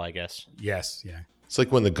file, I guess. Yes, yeah. it's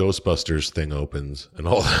like when the Ghostbusters thing opens and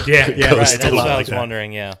all that. Yeah, yeah, goes right, That's to what I like was that.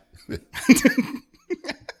 wondering, yeah.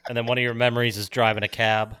 And then one of your memories is driving a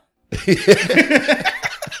cab.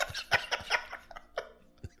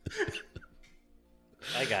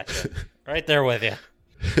 I got you. Right there with you.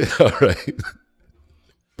 All right.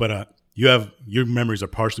 But you have your memories are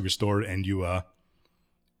partially restored, and you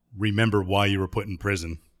remember why you were put in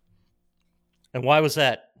prison. And why was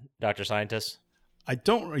that, Dr. Scientist? I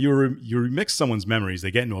don't. You remix someone's memories.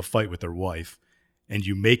 They get into a fight with their wife, and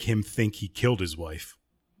you make him think he killed his wife.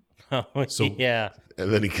 Oh, So- yeah.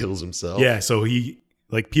 And then he kills himself. Yeah, so he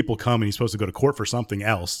people come and he's supposed to go to court for something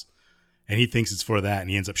else, and he thinks it's for that, and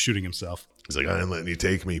he ends up shooting himself. He's like, I ain't letting you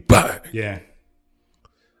take me. Bang! Yeah,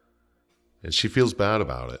 And she feels bad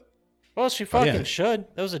about it. Well, she fucking yeah. should.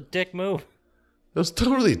 That was a dick move. It was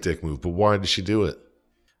totally a dick move, but why did she do it?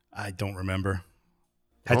 I don't remember.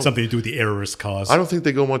 Had something to do with the errorist cause. I don't think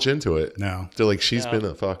they go much into it. No, They're like, she's No. been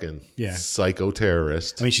a fucking Yeah. psycho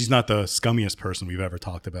terrorist. I mean she's not the scummiest person we've ever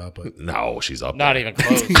talked about, but No, she's up Not there. even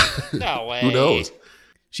close. No way. Who knows?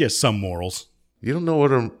 she has some morals. You don't know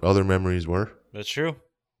what her other memories were. That's true.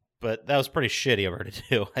 But that was pretty shitty of her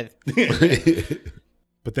to do.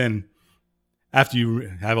 But then, after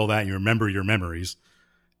you have all that, and you remember your memories.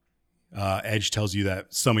 Edge tells you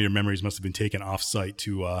that some of your memories must have been taken off-site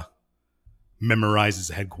to Memorize's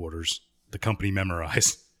headquarters, the company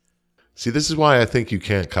Memorize. See, this is why I think you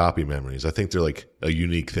can't copy memories. I think they're like a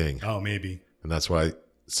unique thing. Oh, maybe. And that's why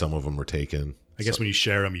some of them were taken. I guess when you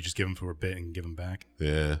share them, you just give them for a bit and give them back.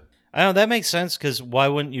 Yeah. I know, that makes sense, because why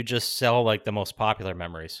wouldn't you just sell, like, the most popular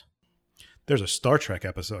memories? There's a Star Trek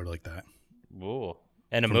episode like that. Ooh.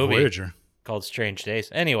 And a From movie Voyager. called Strange Days.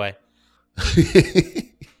 Anyway.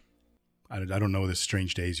 I don't know the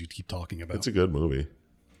Strange Days you keep talking about. It's a good movie.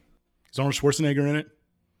 Is Arnold Schwarzenegger in it?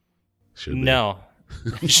 Should be. No.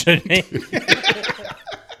 Shouldn't he?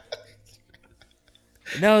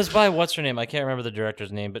 No, it's by what's her name? I can't remember the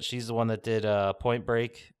director's name, but she's the one that did Point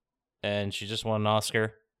Break, and she just won an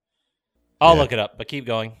Oscar. I'll Yeah. look it up, but keep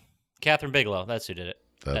going. Catherine Bigelow, that's who did it.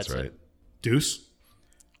 That's it. right. Deuce?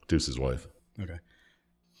 Deuce's wife. Okay.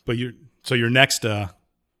 But your next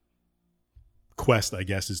quest, I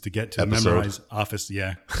guess, is to get to the Episode. Memorize office,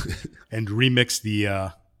 yeah, and remix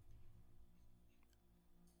the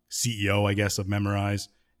CEO, I guess, of Memorize,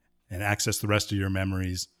 and access the rest of your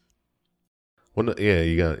memories. Well, no, yeah,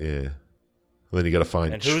 you got And then you got to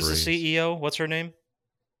find. And who's the trace. CEO? What's her name?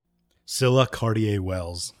 Scylla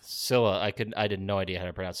Cartier-Wells. Scylla. I had no idea how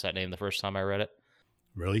to pronounce that name the first time I read it.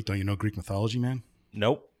 Really? Don't you know Greek mythology, man?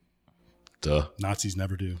 Nope. Duh. Nazis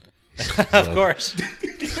never do. Of course.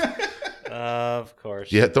 Of course.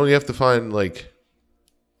 Yeah, don't you have to find like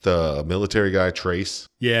the military guy Trace?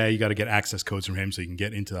 Yeah, you got to get access codes from him so you can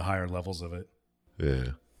get into the higher levels of it. Yeah.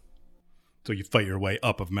 So you fight your way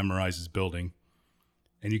up of Memorize's building.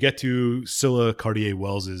 And you get to Scylla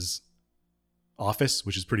Cartier-Wells's office,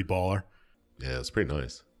 which is pretty baller. Yeah, it's pretty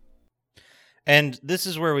nice. And this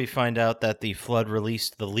is where we find out that the Flood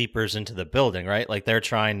released the Leapers into the building, right? Like they're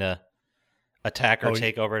trying to attack or Oh,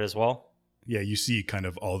 take over it as well. Yeah, you see kind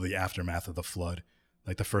of all the aftermath of the flood.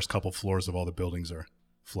 Like the first couple floors of all the buildings are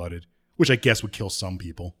flooded, which I guess would kill some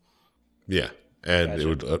people. Yeah. And Gotcha. it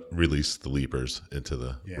would release the Leapers into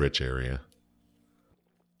the Yeah. rich area.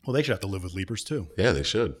 Well, they should have to live with Leapers too. Yeah, they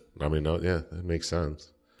should. I mean, no, yeah, that makes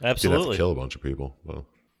sense. You'd have Absolutely. to kill a bunch of people. Well,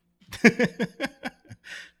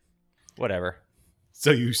 Whatever.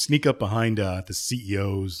 So you sneak up behind the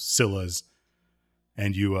CEO's, Scylla's,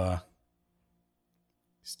 and you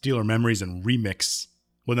steal her memories and remix.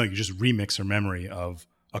 Well, no, you just remix her memory of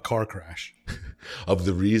a car crash. of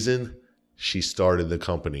the reason she started the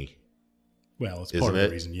company. Well, it's Isn't part of it?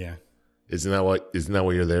 the reason, yeah. Isn't that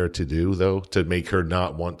what you're there to do though? To make her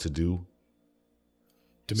not want to do?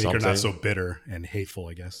 To make her not so Something. bitter and hateful,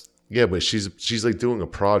 I guess. Yeah, but she's like doing a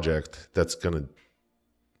project that's gonna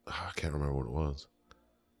I can't remember what it was.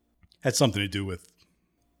 Had something to do with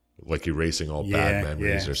like erasing all bad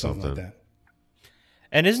memories or something. like that.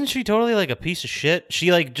 And isn't she totally like a piece of shit?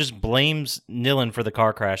 She like just blames Nilin for the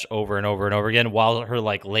car crash over and over and over again while her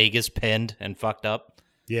like leg is pinned and fucked up.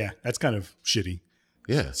 Yeah, that's kind of shitty.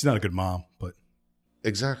 Yeah, She's not a good mom, but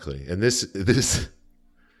exactly. And this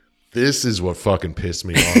is what fucking pissed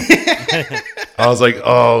me off. I was like,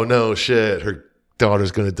 oh no, shit, her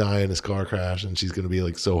daughter's gonna die in this car crash, and she's gonna be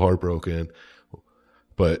like so heartbroken.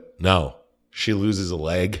 But no, she loses a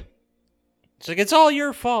leg. It's like, it's all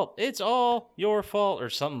your fault. It's all your fault, or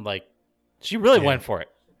something like. She really went for it.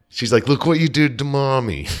 She's like, look what you did to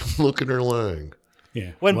mommy. Look at her leg.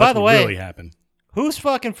 yeah. When, Well, by that's the what way- really happened. Whose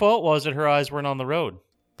fucking fault was it her eyes weren't on the road?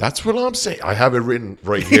 That's what I'm saying. I have it written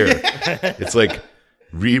right here. It's like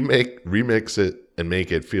remix it and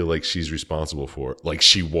make it feel like she's responsible for it. Like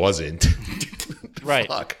she wasn't. Right.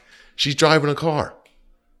 Fuck. She's driving a car.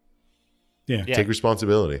 Yeah. Yeah. Take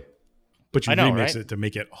responsibility. But you I know, remix right? it to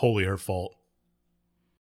make it wholly her fault.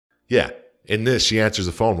 Yeah. In this, she answers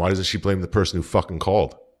the phone. Why doesn't she blame the person who fucking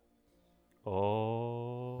called?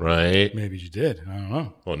 Oh. Right? Maybe she did. I don't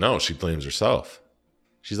know. Well, no, she blames herself.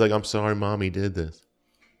 She's like, I'm sorry, mommy did this.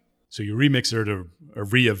 So you remix her to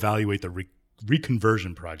reevaluate the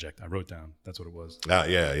reconversion project. I wrote down. That's what it was.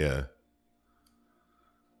 Yeah.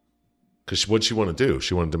 Because what'd she want to do?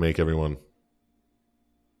 She wanted to make everyone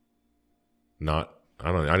not.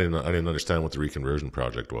 I don't know. I didn't understand what the reconversion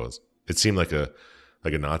project was. It seemed like a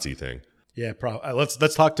Nazi thing. Yeah, let's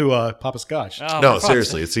talk to Papa Scotch. Oh, No, for fuck's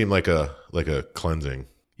seriously, sake. it seemed like a cleansing.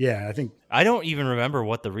 Yeah, I think I don't even remember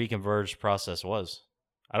what the Reconverge process was.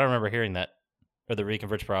 I don't remember hearing that. Or the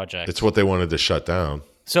Reconverge project. It's what they wanted to shut down.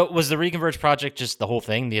 So was the Reconverge project just the whole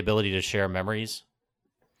thing? The ability to share memories?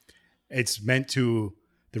 it's meant to.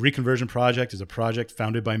 The reconversion project is a project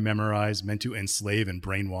founded by Memorize, meant to enslave and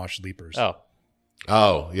brainwash leapers.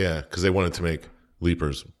 Oh, yeah, because they wanted to make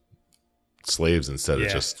leapers slaves instead of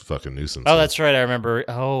Yeah. just fucking nuisance. Oh, that's right. I remember.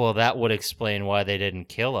 Oh, well, that would explain why they didn't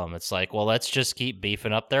kill them. It's like, well, let's just keep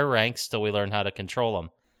beefing up their ranks till we learn how to control them.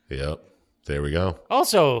 Yep. There we go.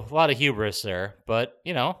 Also, a lot of hubris there, but,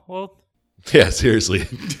 well, Yeah, seriously.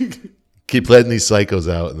 Keep letting these psychos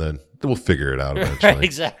out, and then we'll figure it out eventually.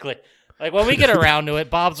 exactly. Like, when we get around to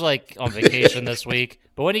it, Bob's, like, on vacation this week,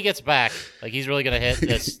 but when he gets back, like, he's really going to hit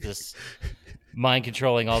this mind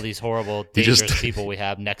controlling all these horrible, He just- dangerous people we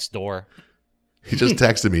have next door. He just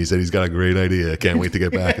texted me. He said he's got a great idea. Can't wait to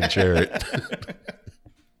get back and share it.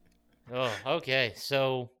 Oh, okay.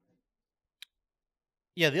 So,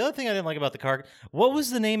 yeah, the other thing I didn't like about the car, what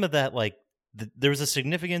was the name of that, like, there was a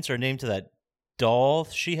significance or name to that doll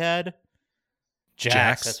she had?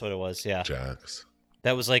 Jax. That's what it was, yeah. Jax.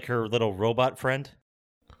 That was like her little robot friend.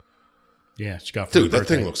 Yeah, she got for her Dude, that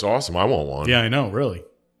birthday. thing looks awesome. I want one. Yeah, I know. Really.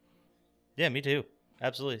 Yeah, me too.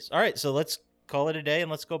 Absolutely. All right, so let's call it a day and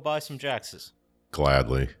let's go buy some Jaxes.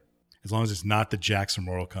 Gladly. As long as it's not the Jax from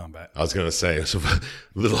Mortal Kombat. I was going to say, it's a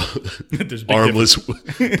little There's a big armless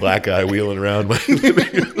black guy wheeling around my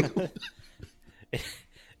living room.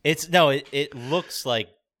 It looks like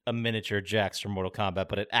a miniature Jax from Mortal Kombat,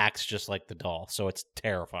 but it acts just like the doll, so it's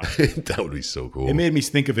terrifying. That would be so cool. It made me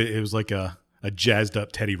think of it. It was like a jazzed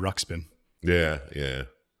up Teddy Ruxpin. Yeah.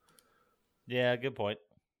 Yeah, good point.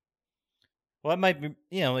 Well, that might be,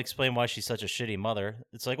 explain why she's such a shitty mother.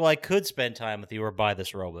 It's like, well, I could spend time with you or buy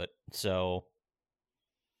this robot. So,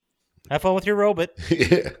 have fun with your robot.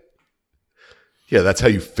 Yeah. Yeah, that's how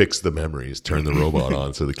you fix the memories. Turn the robot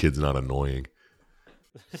on so the kid's not annoying.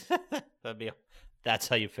 That's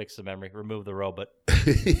how you fix the memory. Remove the robot.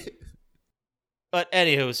 But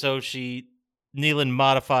anywho, so Nealon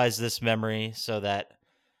modifies this memory so that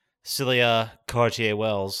Celia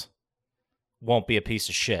Cartier-Wells won't be a piece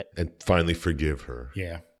of shit. And finally forgive her.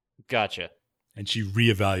 Yeah. Gotcha. And she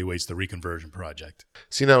reevaluates the reconversion project.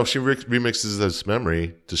 See, now if she remixes this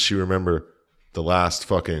memory, does she remember the last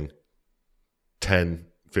fucking 10,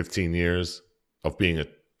 15 years of being a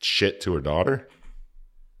shit to her daughter?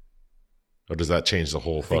 Or does that change the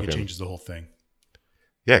whole I think fucking... it changes the whole thing.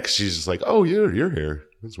 Yeah, because she's just like, oh, you're here.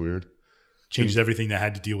 That's weird. Changes everything that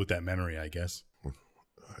had to deal with that memory, I guess.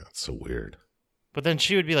 That's so weird. But then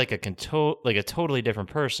she would be like a totally different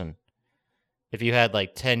person if you had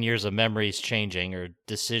like 10 years of memories changing or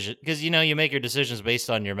decision, because you make your decisions based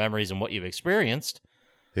on your memories and what you've experienced.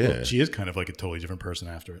 Yeah, Well, she is kind of like a totally different person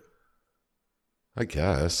after it. I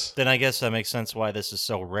guess. Then I guess that makes sense why this is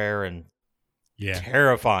so rare and Yeah.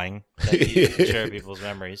 terrifying that you can share people's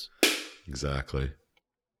memories. Exactly.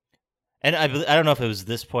 And I don't know if it was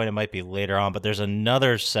this point, it might be later on, but there's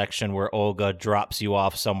another section where Olga drops you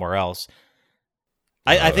off somewhere else.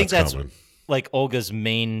 I think that's coming. like Olga's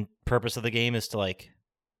main purpose of the game is to like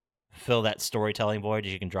fill that storytelling void.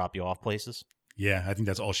 She can drop you off places. Yeah, I think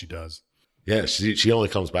that's all she does. Yeah, she only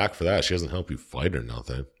comes back for that. She doesn't help you fight or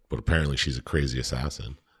nothing. But apparently she's a crazy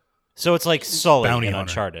assassin. So it's like Sully Bounty in hunter.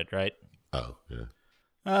 Uncharted, right? Oh,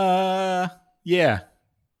 yeah. Yeah.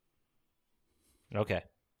 Okay.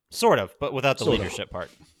 Sort of, but without the Sort of. leadership part.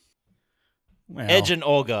 Well, Edge and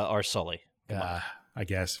Olga are Sully. I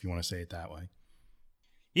guess if you want to say it that way.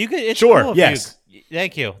 You could. It's Sure, cool if yes.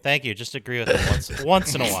 Thank you. Just agree with it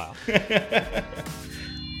once in a while.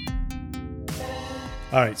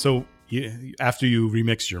 All right, so after you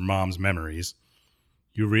remix your mom's memories,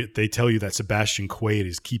 they tell you that Sebastian Quaid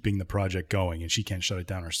is keeping the project going and she can't shut it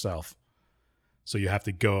down herself. So you have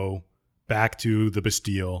to go back to the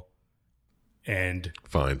Bastille and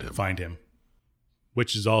Find him.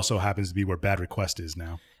 which is also happens to be where Bad Request is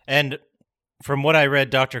now. And from what I read,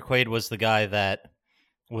 Dr. Quaid was the guy that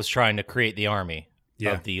was trying to create the army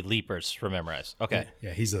of the Leapers for Memorize. Okay.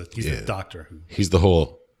 Yeah, he's the doctor. He's the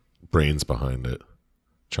whole brains behind it,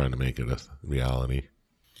 trying to make it a reality.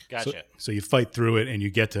 Gotcha. So you fight through it and you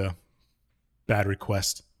get to Bad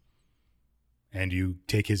Request and you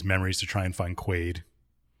take his memories to try and find Quaid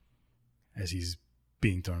as he's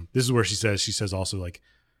being thrown. This is where she says also like,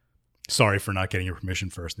 sorry for not getting your permission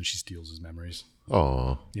first, and she steals his memories.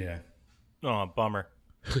 Oh. Yeah. Oh, bummer.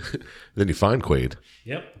 Then you find Quaid.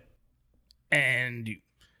 Yep. And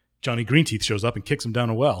Johnny Greenteeth shows up and kicks him down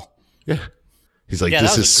a well. Yeah. He's like, Yeah,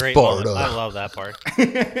 this that was is a great Sparta. moment. I love that part.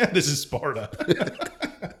 This is Sparta.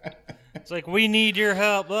 It's like, we need your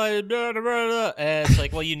help. And it's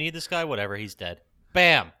like, well, you need this guy? Whatever, he's dead.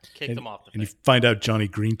 Bam! Kicked him off the And you thing. find out Johnny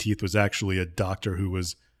Greenteeth was actually a doctor who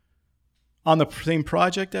was on the same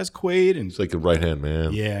project as Quaid. And He's like a right-hand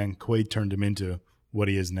man. yeah, and Quaid turned him into what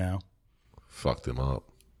he is now. Fucked him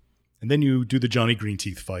up. And then you do the Johnny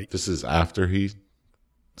Greenteeth fight. This is after he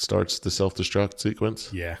starts the self-destruct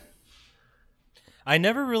sequence? Yeah. I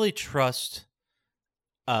never really trust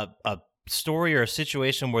a story or a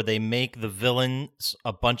situation where they make the villains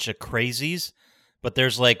a bunch of crazies, but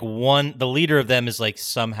there's like the leader of them is like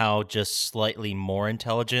somehow just slightly more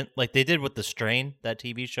intelligent, like they did with The Strain, that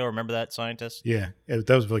TV show. Remember that scientist? Yeah. That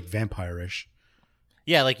was like vampire-ish.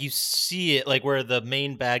 Yeah, like you see it like where the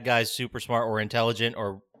main bad guy's super smart or intelligent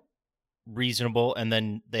or reasonable, and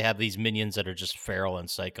then they have these minions that are just feral and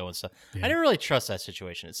psycho and stuff. Yeah. I didn't really trust that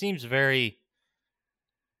situation. It seems a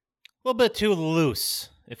little bit too loose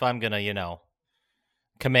if I'm gonna,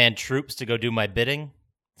 command troops to go do my bidding.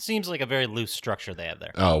 It seems like a very loose structure they have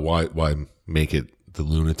there. Oh, why make it the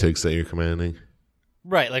lunatics that you're commanding?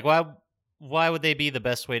 Right, like why would they be the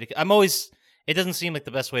best way to... It doesn't seem like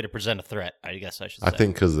the best way to present a threat, I guess I should say. I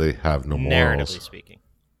think because they have no morals. Narratively speaking.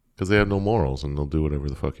 Because they have no morals, and they'll do whatever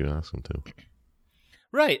the fuck you ask them to.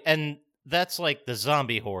 Right, and that's like the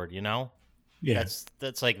zombie horde, Yeah.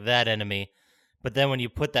 That's like that enemy. But then when you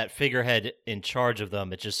put that figurehead in charge of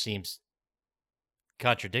them, it just seems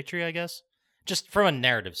contradictory, I guess. Just from a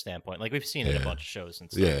narrative standpoint. Like we've seen it in a bunch of shows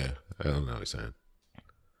and stuff. Yeah, I don't know what you're saying.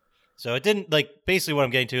 So it didn't, basically what I'm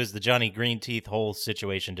getting to is the Johnny Greenteeth whole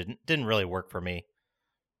situation didn't really work for me,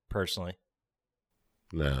 personally.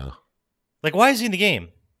 No. Like, why is he in the game?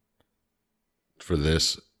 For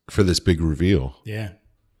this big reveal. Yeah.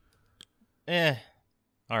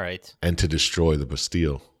 All right. And to destroy the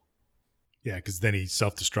Bastille. Yeah, because then he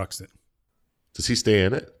self-destructs it. Does he stay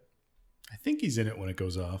in it? I think he's in it when it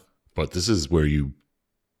goes off. But this is where you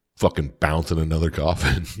fucking bounce in another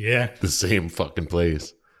coffin. Yeah. The same fucking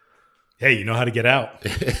place. Hey, you know how to get out.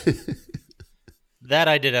 That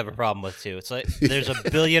I did have a problem with, too. It's like, there's a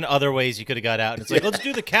billion other ways you could have got out. And it's like, let's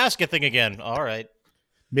do the casket thing again. All right.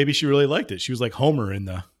 Maybe she really liked it. She was like Homer in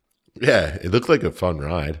the... Yeah, it looked like a fun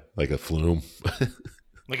ride. Like a flume.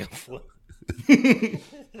 Like a flip.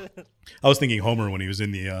 I was thinking Homer when he was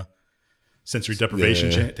in the sensory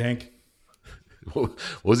deprivation tank. What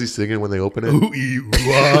was he singing when they opened it? Ooh, ee, ooh,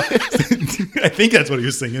 ah. I think that's what he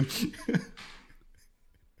was singing.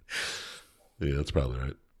 Yeah, that's probably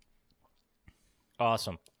right.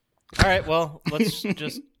 Awesome. All right, well, let's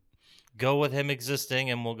just go with him existing,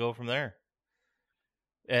 and we'll go from there.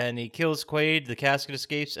 And he kills Quaid, the casket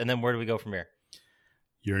escapes, and then where do we go from here?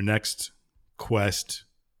 Your next quest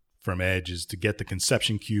from Edge is to get the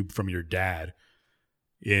conception cube from your dad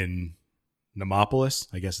in Nemopolis,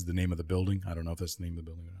 I guess is the name of the building. I don't know if that's the name of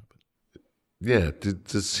the building or not. But. Yeah,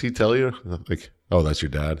 does he tell you? Like, oh, that's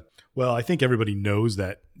your dad? Well, I think everybody knows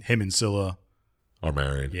that him and Scylla Are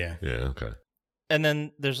married? Yeah. Yeah, okay. And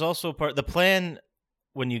then there's also the plan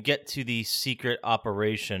when you get to the secret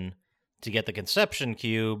operation to get the conception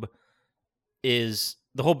cube is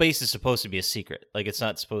the whole base is supposed to be a secret. Like it's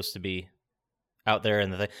not supposed to be out there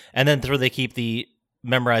in the thing. And then they keep the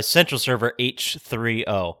memorize Central Server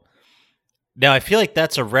H30. Now, I feel like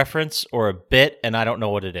that's a reference or a bit, and I don't know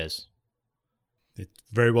what it is. It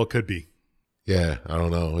very well could be. Yeah, I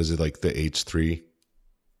don't know. Is it like the H3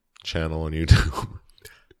 channel on YouTube?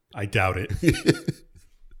 I doubt it.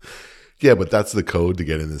 Yeah, but that's the code to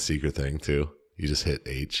get in the secret thing too. You just hit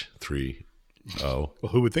H30. Well,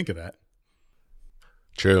 who would think of that?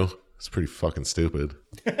 True. It's pretty fucking stupid.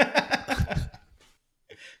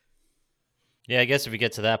 Yeah, I guess if you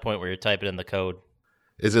get to that point where you're typing in the code.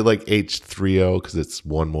 Is it like H30 because it's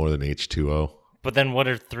one more than H2O? But then what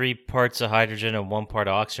are 3 parts of hydrogen and 1 part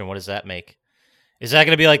of oxygen? What does that make? Is that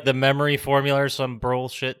going to be like the memory formula or some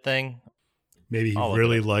bullshit thing? Maybe he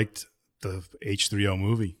really liked the H30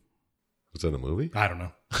 movie. Was that a movie? I don't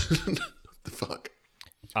know. The fuck?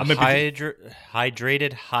 A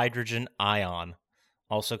hydrated hydrogen ion,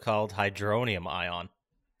 also called hydronium ion.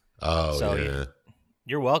 Oh, So, yeah.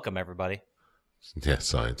 You're welcome, everybody. Yeah,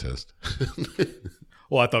 scientist.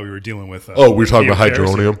 Well, I thought we were dealing with... Oh, we're talking about Harrison.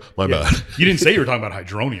 hydronium? My Yeah. bad. You didn't say you were talking about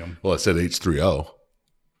hydronium. Well, I said H3O.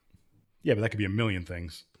 Yeah, but that could be a million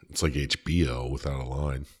things. It's like HBO without a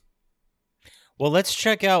line. Well, let's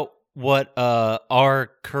check out what our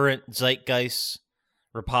current zeitgeist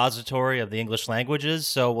repository of the English language is.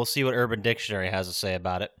 So we'll see what Urban Dictionary has to say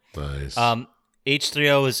about it. Nice.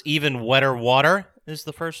 H3O is even wetter water is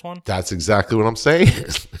the first one. That's exactly what I'm saying.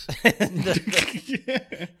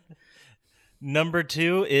 Number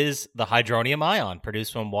 2 is the hydronium ion,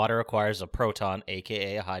 produced when water acquires a proton,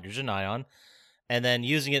 aka a hydrogen ion, and then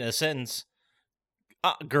using it in a sentence,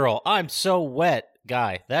 girl, I'm so wet,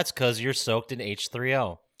 guy. That's because you're soaked in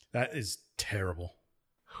H3O. That is terrible.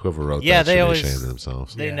 Whoever wrote Yeah, that should they be always- ashamed of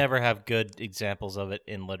themselves. They Yeah. never have good examples of it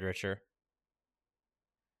in literature.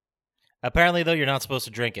 Apparently, though, you're not supposed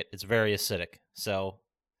to drink it. It's very acidic. So,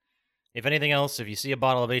 if anything else, if you see a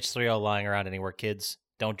bottle of H3O lying around anywhere, kids,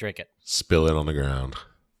 don't drink it. Spill it on the ground.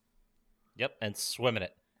 Yep, and swim in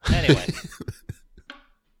it. Anyway,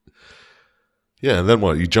 Yeah, and then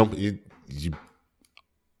what? You jump, you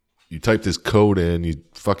type this code in, you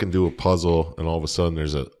fucking do a puzzle, and all of a sudden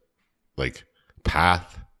there's a like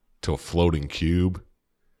path to a floating cube,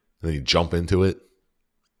 and then you jump into it.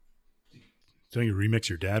 Don't you remix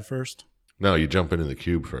your dad first? No, you jump into the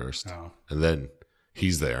cube first, Oh. and then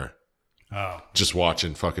he's there, Oh. just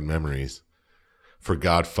watching fucking memories. For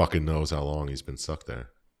God fucking knows how long he's been stuck there.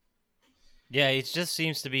 yeah, it just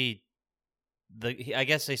seems to be I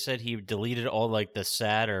guess they said he deleted all like the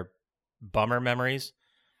sad or bummer memories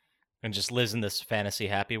and just lives in this fantasy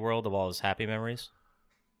happy world of all his happy memories.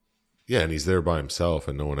 Yeah, and he's there by himself,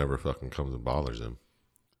 and no one ever fucking comes and bothers him.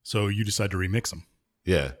 So you decide to remix him.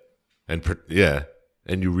 Yeah, and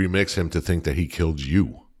and you remix him to think that he killed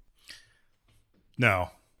you. No.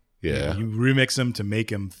 Yeah, You remix him to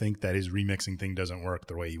make him think that his remixing thing doesn't work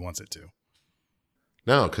the way he wants it to.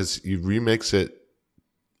 no, because you remix it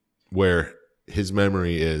where his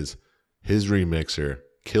memory is his remixer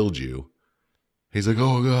killed you. He's like,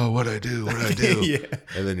 oh God, what'd I do? What'd I do? Yeah.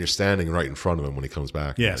 And then you're standing right in front of him when he comes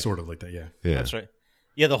back. Yeah, Like, sort of like that, yeah. Yeah, That's right.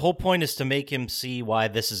 Yeah, the whole point is to make him see why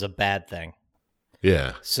this is a bad thing.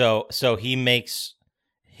 yeah, So he makes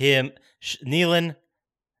him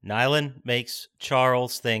Nylan makes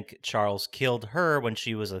Charles think Charles killed her when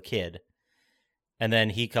she was a kid. And then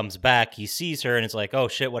he comes back, he sees her, and it's like, oh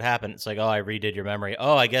shit, what happened? It's like, oh, I redid your memory.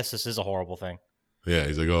 Oh, I guess this is a horrible thing. yeah.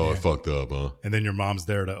 He's like, oh, I Yeah. fucked up, huh? And then your mom's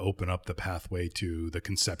there to open up the pathway to the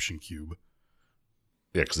conception cube.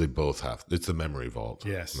 Yeah, because they both have. It's the memory vault.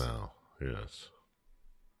 Yes. Now, yes.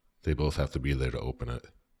 They both have to be there to open it.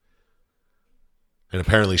 And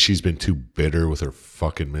apparently she's been too bitter with her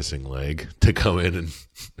fucking missing leg to come in and...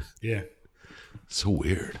 Yeah. So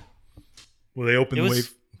weird. Well, they open It the was-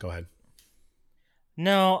 way. Go ahead.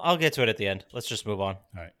 No, I'll get to it at the end. Let's just move on.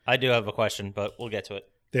 All right. I do have a question, but we'll get to it.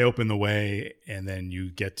 They open the way, and then you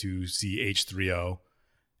get to see H3O.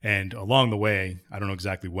 And along the way, I don't know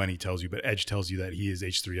exactly when he tells you, but Edge tells you that he is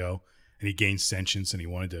H3O, and he gains sentience, and he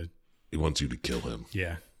wanted to, He wants you to kill him.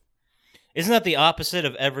 yeah. Isn't that the opposite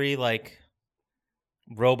of every like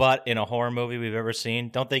robot in a horror movie we've ever seen?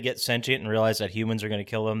 Don't they get sentient and realize that humans are going to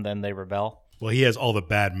kill them, then they rebel? Well, he has all the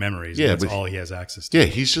bad memories. Yeah, Yeah, that's but- all he has access to. Yeah,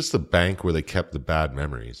 he's just the bank where they kept the bad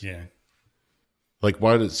memories. Yeah. Like,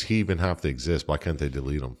 why does he even have to exist? Why can't they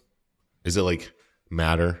delete him? Is it like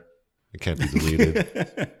matter? It can't be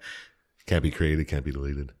deleted. Can't be created, can't be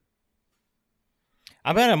deleted.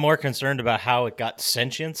 I'm kind of more concerned about how it got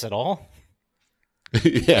sentience at all.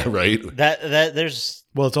 Yeah, right. That there's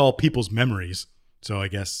Well, it's all people's memories. So I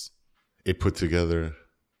guess, It put together.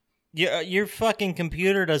 your fucking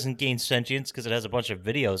computer doesn't gain sentience because it has a bunch of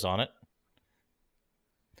videos on it.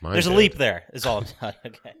 Mine There's a did. leap there. Is all.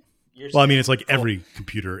 Okay. Well, I mean, it's like every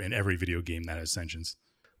computer in every video game that has sentience.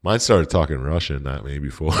 Mine started talking Russian, not me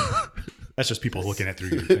before. That's just people looking at through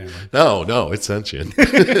your camera. No, it's sentient.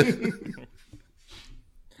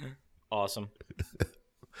 Awesome.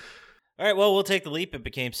 All right, well, we'll take the leap. It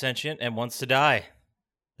became sentient and wants to die,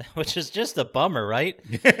 which is just a bummer, right?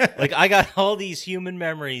 Like, I got all these human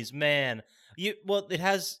memories, man.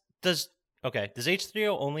 Does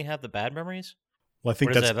H3O only have the bad memories? Well, I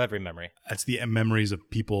think Or does it that's have every memory? the memories of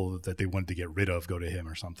people that they wanted to get rid of go to him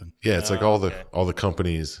or something. Yeah, it's like Oh, all the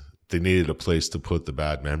companies, they needed a place to put the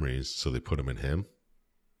bad memories, so they put them in him.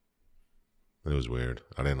 It was weird.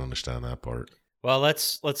 I didn't understand that part. Well,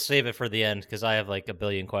 let's save it for the end because I have like a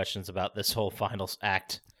billion questions about this whole final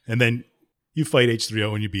act. And then you fight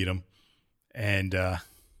H3O and you beat him. And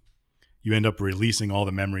you end up releasing all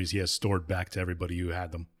the memories he has stored back to everybody who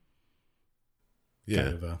had them. Yeah.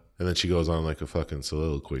 Kind of, And then she goes on like a fucking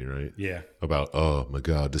soliloquy, right? yeah. About, oh my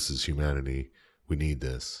God, this is humanity. We need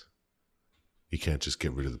this. You can't just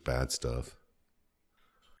get rid of the bad stuff.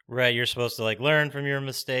 Right, you're supposed to like learn from your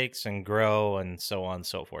mistakes and grow and so on and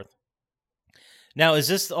so forth. Now, is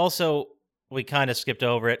this also, we kind of skipped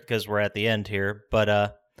over it because we're at the end here,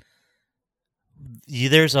 but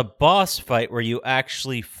there's a boss fight where you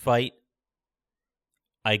actually fight,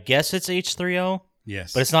 I guess it's H3O,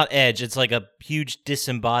 Yes. but it's not Edge. It's like a huge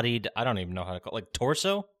disembodied, I don't even know how to call it, like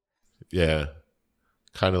torso? Yeah.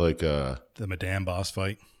 Kind of like, the Madame boss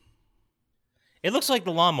fight. It looks like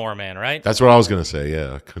the Lawnmower Man, right? that's what I was going to say.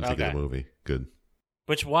 Yeah. I couldn't think of Okay. the movie. Good.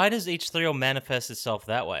 Which, why does H3O manifest itself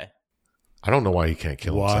that way? I don't know why he can't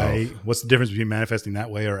kill Why? himself. What's the difference between manifesting that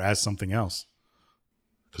way or as something else?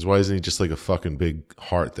 Because why isn't he just like a fucking big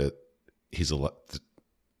heart that he's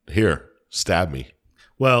here, stab me.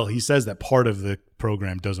 Well, he says that part of the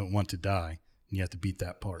program doesn't want to die, and you have to beat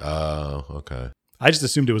that part. Oh, okay. I just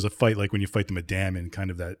assumed it was a fight like when you fight the Madame in kind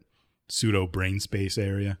of that pseudo brain space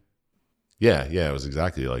area. Yeah, it was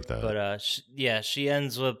exactly like that. But she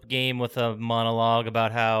ends the game with a monologue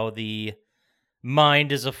about how the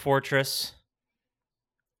mind is a fortress.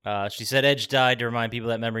 She said Edge died to remind people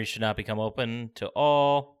that memories should not become open to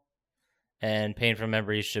all, and pain from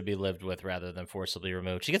memories should be lived with rather than forcibly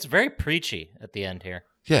removed. She gets very preachy at the end here.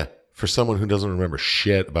 Yeah, for someone who doesn't remember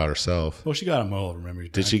shit about herself. Well, she got them all, remember?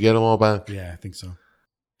 Did she get them all back? Yeah, I think so.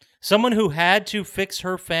 Someone who had to fix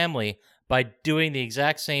her family by doing the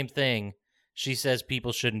exact same thing she says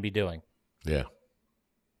people shouldn't be doing. Yeah.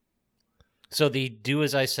 So the do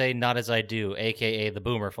as I say, not as I do, a.k.a. the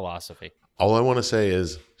boomer philosophy. All I want to say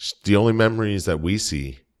is the only memories that we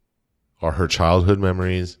see are her childhood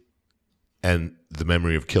memories and the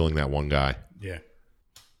memory of killing that one guy. Yeah.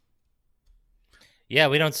 Yeah,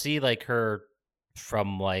 we don't see like her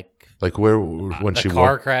from like Like where when the she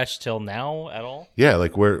car crash till now at all. Yeah,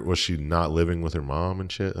 like where was she not living with her mom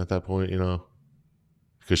and shit at that point, you know?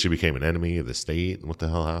 Because she became an enemy of the state. What the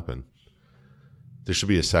hell happened? There should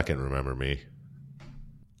be a second Remember Me.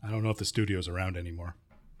 I don't know if the studio's around anymore.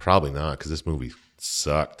 Probably not, because this movie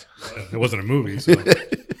sucked. It wasn't a movie, so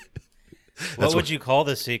What would you call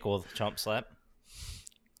this sequel, Chump Slap?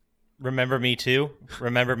 Remember Me Too?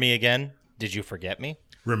 Remember Me Again? Did you forget me?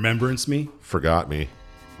 Remembrance Me? Forgot Me.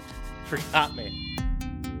 Forgot me.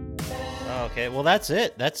 Okay, well that's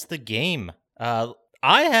it. That's the game. I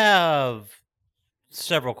have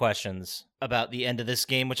several questions about the end of this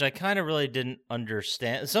game, which I kind of really didn't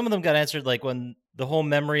understand. Some of them got answered, like when the whole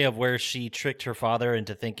memory of where she tricked her father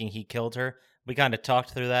into thinking he killed her. We kind of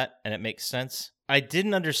talked through that, and it makes sense. I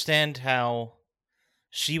didn't understand how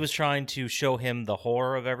she was trying to show him the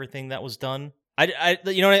horror of everything that was done. I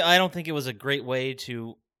don't think it was a great way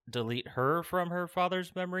to delete her from her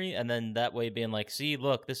father's memory, and then that way being like, see,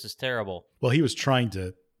 look, this is terrible. Well, he was trying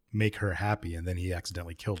to make her happy, and then he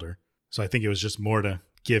accidentally killed her. So I think it was just more to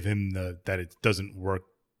give him that it doesn't work.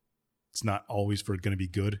 It's not always going to be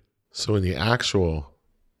good. So in the actual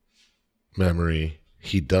memory,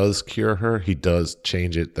 he does cure her. He does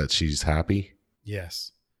change it that she's happy.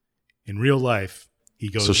 Yes. In real life, he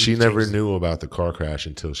goes. So she he never changes- knew about the car crash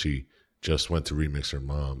until she just went to remix her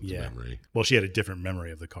mom's Yeah. memory. Well, she had a different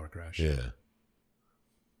memory of the car crash. Yeah.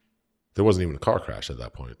 There wasn't even a car crash at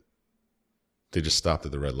that point. They just stopped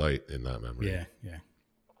at the red light in that memory. Yeah.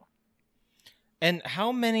 And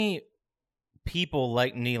how many people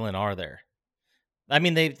like Nealon are there? I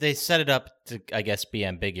mean, they set it up to, I guess, be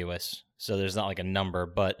ambiguous, so there's not like a number,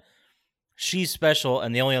 but she's special,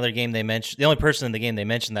 and the only person in the game they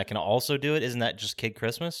mentioned that can also do it, isn't that just Kid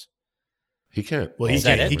Christmas? He can't. Well, he Is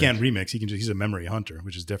that can't. it? He can't remix. He's a memory hunter,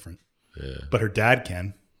 which is different. Yeah. But her dad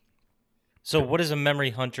can. So what is a memory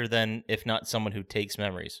hunter then, if not someone who takes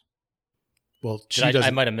memories? Well,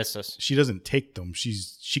 I might have missed this. She doesn't take them.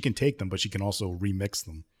 She can take them, but she can also remix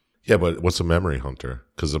them. Yeah, but what's a memory hunter?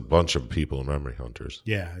 Because a bunch of people are memory hunters.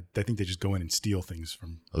 Yeah, I think they just go in and steal things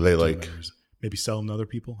from. Are they maybe sell them to other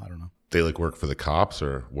people? I don't know. They like work for the cops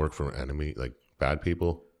or work for enemy, like bad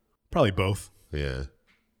people? Probably both. Yeah.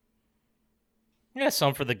 Yeah,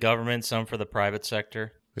 some for the government, some for the private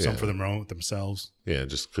sector. Some for themselves. Yeah,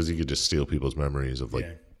 just because you could just steal people's memories of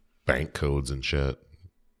like bank codes and shit.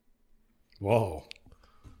 Whoa.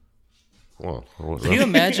 Well, can you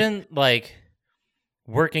imagine like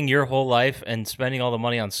working your whole life and spending all the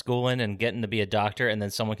money on schooling and getting to be a doctor, and then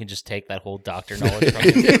someone can just take that whole doctor knowledge from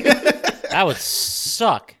you? That would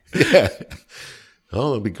suck. Yeah.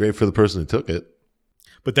 Oh, it'd be great for the person who took it.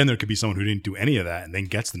 But then there could be someone who didn't do any of that and then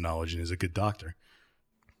gets the knowledge and is a good doctor.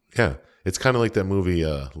 Yeah. It's kind of like that movie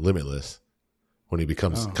Limitless when he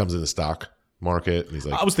comes in the stock market and he's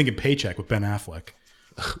like, I was thinking Paycheck with Ben Affleck.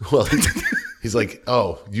 well, he's like,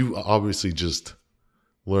 oh, you obviously just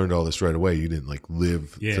learned all this right away. You didn't like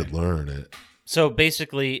live to learn it. So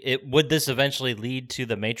basically, would this eventually lead to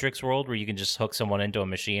the Matrix world where you can just hook someone into a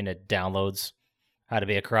machine that downloads how to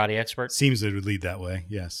be a karate expert? Seems it would lead that way,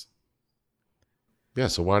 yes. Yeah,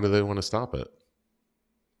 so why do they want to stop it?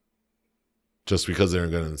 Just because they're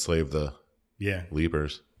going to enslave the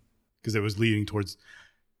Leapers. Because it was leading towards...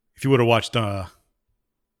 If you would have watched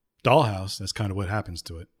Dollhouse, that's kind of what happens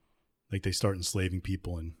to it. Like they start enslaving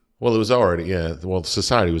people and... Well, it was already,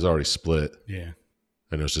 society was already split. Yeah.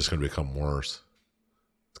 And it was just going to become worse.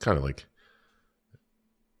 It's kind of like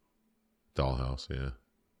Dollhouse, yeah.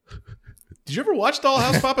 Did you ever watch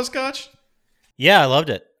Dollhouse, Papa Scotch? Yeah, I loved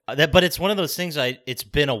it. But it's one of those things, it's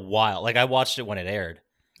been a while. Like, I watched it when it aired.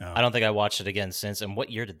 Oh. I don't think I watched it again since. And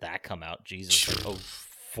what year did that come out? Jesus, like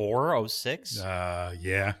 04, 06?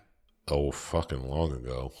 Yeah. Oh, fucking long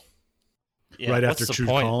ago. Yeah, right after True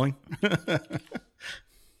Calling?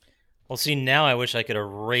 Well, see, now I wish I could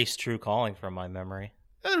erase True Calling from my memory.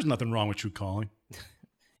 There's nothing wrong with True Calling.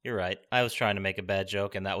 You're right. I was trying to make a bad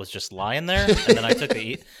joke, and that was just lying there. And then I took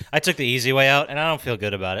the easy way out, and I don't feel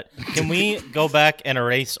good about it. Can we go back and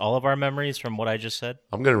erase all of our memories from what I just said?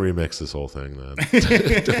 I'm going to remix this whole thing, then.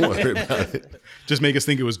 Don't worry about it. Just make us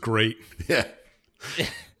think it was great. Yeah.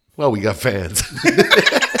 Well, we got fans.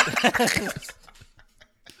 I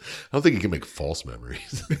don't think you can make false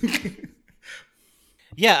memories.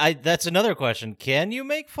 Yeah, that's another question. Can you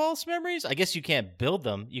make false memories? I guess you can't build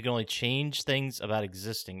them. You can only change things about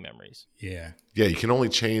existing memories. Yeah. Yeah, you can only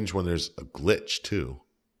change when there's a glitch, too.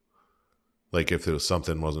 Like if there was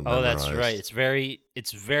something wasn't memorized. Oh, that's right.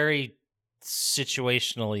 It's very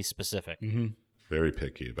situationally specific. Mm-hmm. Very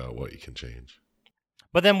picky about what you can change.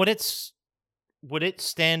 But then would it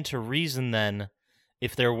stand to reason then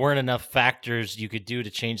if there weren't enough factors you could do to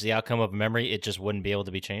change the outcome of a memory, it just wouldn't be able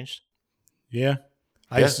to be changed? Yeah.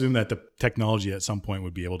 I assume that the technology at some point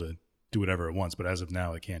would be able to do whatever it wants, but as of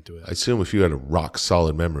now, it can't do it. I assume if you had a rock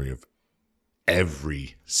solid memory of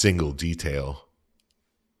every single detail,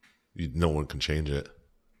 no one can change it.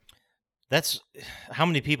 That's how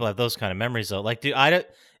many people have those kind of memories, though. Like, dude,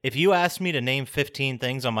 if you asked me to name 15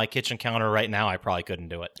 things on my kitchen counter right now, I probably couldn't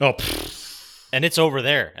do it. Oh, and it's over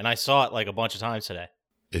there, and I saw it like a bunch of times today.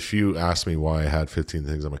 If you asked me why I had 15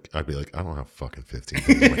 things, I'd be like, I don't have fucking 15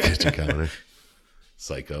 things on my kitchen counter.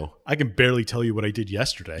 Psycho. I can barely tell you what I did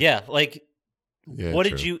yesterday. Yeah, like, what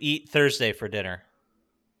true. did you eat Thursday for dinner?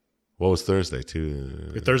 What was Thursday,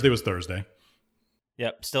 too? Thursday was Thursday.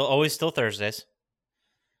 Yep, always still Thursdays.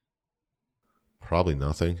 Probably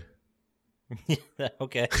nothing.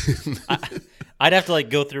 Okay. I'd have to like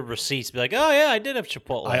go through receipts, be like, oh yeah, I did have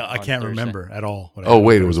Chipotle. I can't remember at all. Oh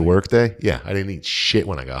wait, it was a work day? Yeah, I didn't eat shit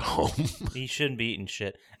when I got home. He shouldn't be eating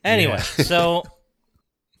shit. Anyway, so...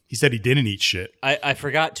 He said he didn't eat shit. I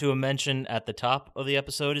forgot to mention at the top of the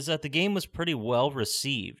episode is that the game was pretty well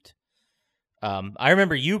received. I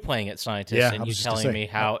remember you playing it, Scientist, and you telling me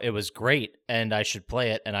how it was great and I should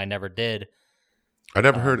play it, and I never did. I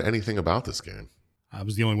never heard anything about this game. I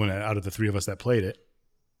was the only one out of the three of us that played it,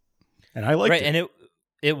 and I liked it. And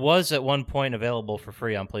it was at one point available for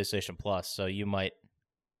free on PlayStation Plus, so you might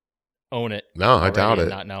own it. No, I doubt it.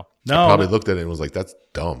 Not know. No, I probably looked at it and was like, "That's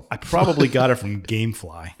dumb." I probably got it from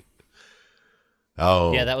GameFly.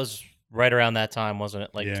 Oh, yeah, that was right around that time, wasn't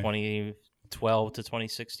it? Like 2012 to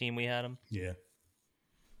 2016, we had them. Yeah.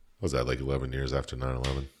 Was that like 11 years after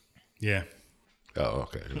 9/11? Yeah. Oh,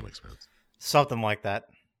 okay, that makes sense. Something like that.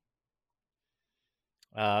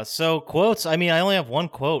 So quotes. I mean, I only have one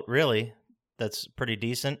quote really. That's pretty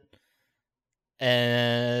decent.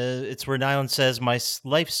 And it's where Nylon says, "My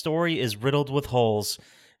life story is riddled with holes,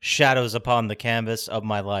 shadows upon the canvas of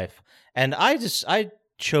my life." And I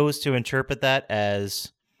chose to interpret that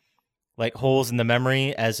as like holes in the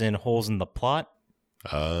memory, as in holes in the plot.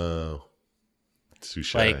 Oh,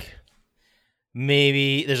 touche. Like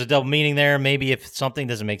maybe there's a double meaning there. Maybe if something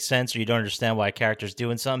doesn't make sense or you don't understand why a character's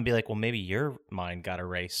doing something, be like, well, maybe your mind got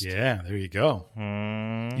erased. Yeah, there you go.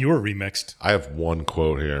 Hmm. You were remixed. I have one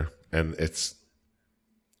quote here, and it's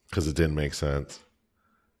because it didn't make sense.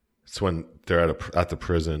 It's when they're at the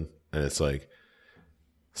prison, and it's like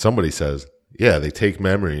somebody says, "Yeah, they take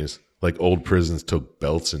memories like old prisons took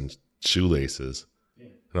belts and shoelaces," and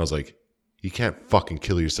I was like, "You can't fucking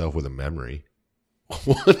kill yourself with a memory."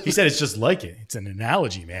 What? He said it's just like it. It's an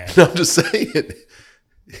analogy, man. I'm just saying.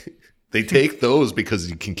 They take those because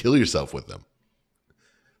you can kill yourself with them.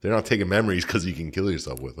 They're not taking memories because you can kill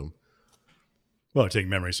yourself with them. Well, they're taking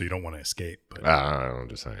memories so you don't want to escape. But I'm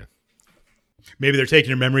just saying. maybe they're taking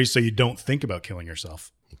your memories so you don't think about killing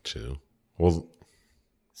yourself. Too. Well,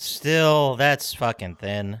 Still, that's fucking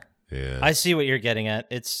thin. yeah. I see what you're getting at.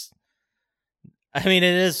 It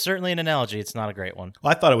is certainly an analogy. It's not a great one.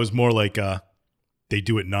 Well, I thot it was more like they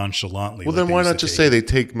do it nonchalantly. Well, like then they why used not to just take say it. they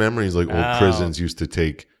take memories like old Oh. prisons used to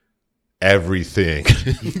take everything?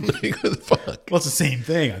 Like, what the fuck? Well, it's the same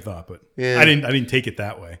thing, I thought, but Yeah. I didn't take it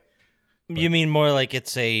that way. You mean more like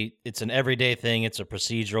it's an everyday thing, it's a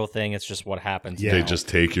procedural thing, it's just what happens. Yeah. They now. just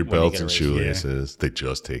take your When you belts get and erased. shoelaces. They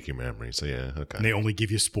just take your memories. So yeah, okay. And they only give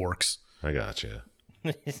you sporks. I got you.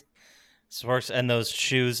 Sparks and those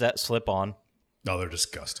shoes that slip on. No, they're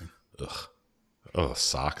disgusting. Ugh. Oh,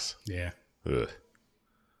 socks. Yeah. Ugh.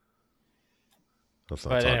 Let's not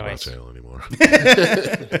But talk anyways. about jail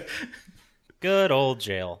anymore. Good old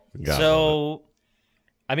jail. Gotta So,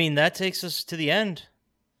 I mean, that takes us to the end.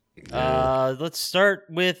 Let's start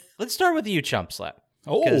with you, Chump Slap.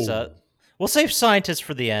 Oh, 'Cause, we'll save Scientist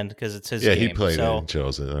for the end because it's his Yeah, game. he played so, it and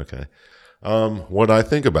chose it. Okay. What I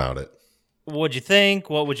think about it? what'd you think?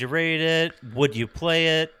 What would you rate it? Would you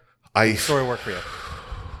play it? I Story work for you?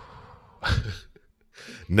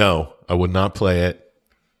 No, I would not play it.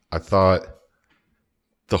 I thought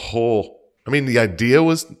the idea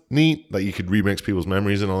was neat, that you could remix people's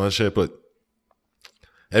memories and all that shit, but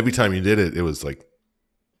every time you did it, it was like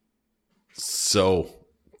so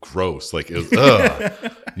gross. Like, it was,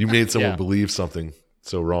 ugh. You made someone Yeah. believe something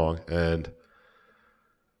so wrong. And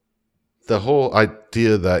the whole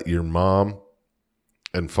idea that your mom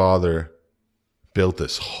and father built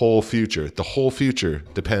this whole future, the whole future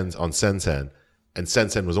depends on Sensen. And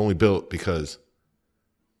Sensen was only built because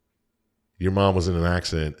your mom was in an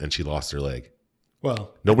accident and she lost her leg.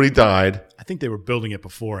 well, Nobody died. I think they were building it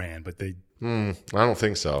beforehand, but they. I don't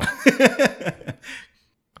think so.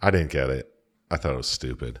 I didn't get it. I thought it was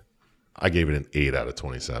stupid. I gave it an 8 out of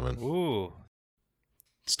 27. Ooh.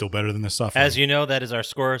 Still better than the suffering. As you know, that is our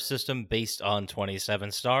score system based on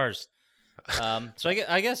 27 stars. So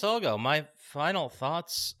I guess I'll go. My final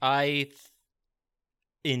thoughts. I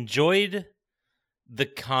enjoyed the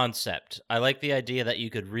concept. I like the idea that you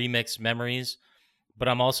could remix memories, but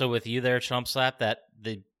I'm also with you there, Chump Slap, that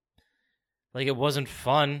it wasn't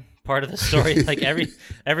fun part of the story. Like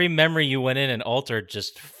every memory you went in and altered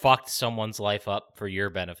just fucked someone's life up for your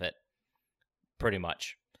benefit, pretty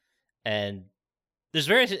much. And there's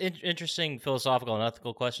very interesting philosophical and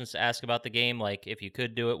ethical questions to ask about the game, like if you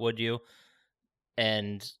could do it, would you?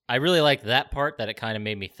 And I really liked that part, that it kind of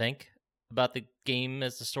made me think about the game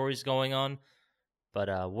as the story's going on.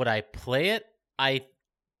 But would I play it? I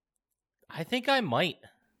think I might.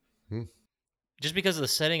 Just because of the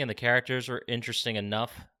setting and the characters were interesting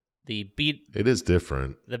enough. It is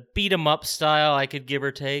different. The beat 'em up style I could give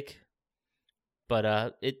or take.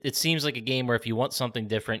 But it seems like a game where if you want something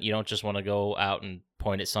different, you don't just want to go out and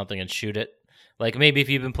point at something and shoot it. Like maybe if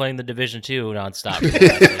you've been playing the Division 2 nonstop for the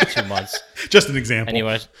last, like, 2 months, Just an example. and you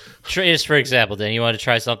want to, just for example, Dan, you want to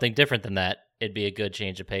try something different than that, it'd be a good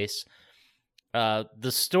change of pace.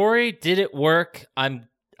 The story, did it work?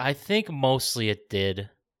 I think mostly it did.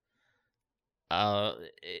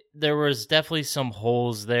 There was definitely some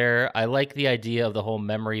holes there. I like the idea of the whole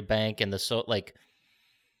memory bank and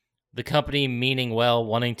the company meaning well,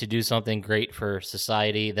 wanting to do something great for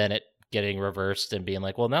society, then it getting reversed and being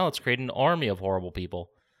like, well, now let's create an army of horrible people.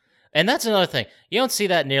 And that's another thing. You don't see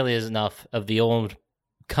that nearly as enough of the old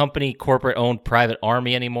company, corporate-owned private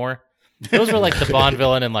army anymore. Those were like the Bond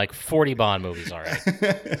villain in like 40 Bond movies already.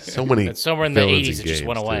 So many. And somewhere in the villains 80s, in it just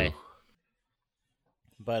went games, away. too.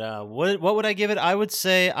 But what would I give it? I would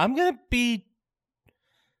say I'm going to be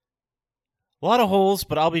a lot of holes,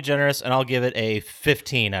 but I'll be generous, and I'll give it a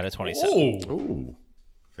 15 out of 27. Oh, Ooh,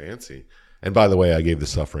 fancy. And by the way, I gave The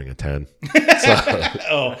Suffering a 10.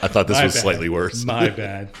 So I thought this my was bad. slightly worse. My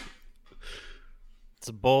bad. It's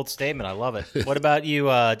a bold statement. I love it. What about you,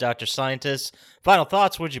 Dr. Scientist? Final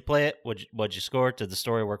thoughts. Would you play it? What'd you score? Did the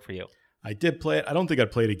story work for you? I did play it. I don't think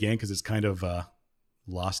I'd play it again because it's kind of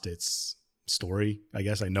lost its story. I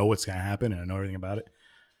guess I know what's going to happen and I know everything about it.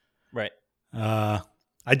 Right.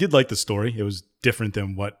 I did like the story. It was different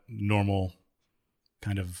than what normal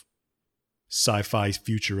kind of sci-fi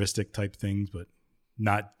futuristic type things, but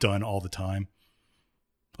not done all the time.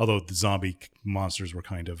 Although the zombie monsters were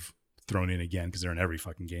kind of thrown in again because they're in every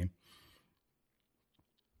fucking game.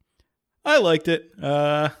 I liked it.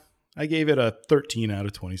 I gave it a 13 out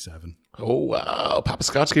of 27. Oh wow, Papa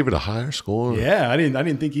Scotch gave it a higher score. Yeah, I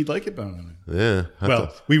didn't think he'd like it, but Yeah.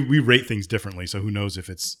 well, we rate things differently, so who knows if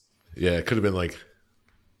it's Yeah, it could have been like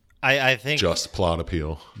I think just plot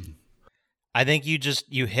appeal. I think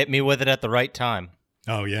you hit me with it at the right time.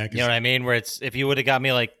 oh yeah, You know what I mean? Where it's if you would have got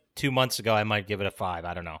me like 2 months ago, I might give it a 5.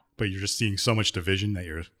 I don't know. but you're just seeing so much division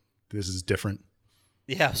that this is different.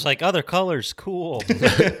 Yeah, it's like other colors, cool.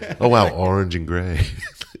 Oh wow, orange and gray.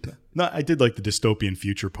 No, I did like the dystopian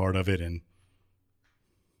future part of it and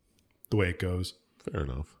the way it goes. Fair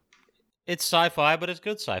enough. It's sci-fi, but it's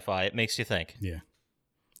good sci-fi. It makes you think. Yeah,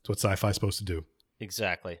 it's what sci-fi is supposed to do.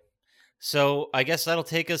 Exactly. So I guess that'll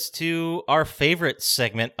take us to our favorite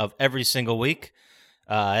segment of every single week.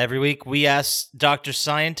 Every week we ask Dr.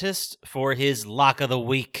 Scientist for his lock of the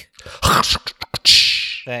week.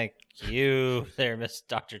 Thank you there, Miss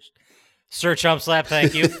Dr. Sir Chump Slap.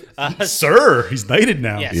 Thank you. Sir, he's knighted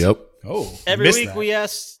now. Yes. Yep. Oh, Every missed week that. we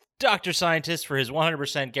ask Dr. Scientist for his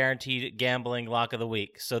 100% guaranteed gambling lock of the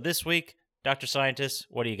week. So this week, Dr. Scientist,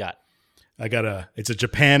 what do you got? It's a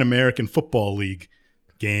Japan American Football League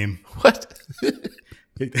game. What?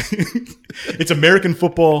 It's American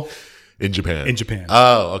football In Japan. in Japan.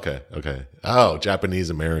 Oh, okay. Okay. Oh, Japanese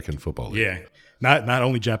American football league. Yeah. Not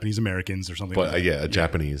only Japanese Americans or something But like yeah, a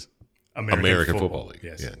Japanese that. American football league.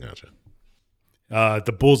 Yes. Yeah, gotcha.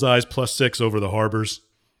 The Bullseyes +6 over the Harbors.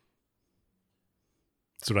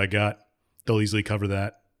 That's what I got. They'll easily cover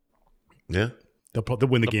that. Yeah. They'll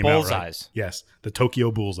win the The game outright. Bullseyes. Yes. The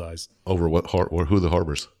Tokyo Bullseyes. Over what or who the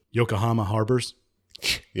harbors? Yokohama Harbors.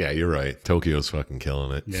 Yeah, you're right. Tokyo's fucking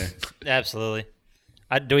killing it. Yeah. Absolutely.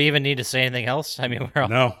 Do we even need to say anything else? I mean, we're all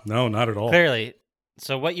No, not at all. clearly.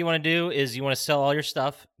 So what you want to do is you want to sell all your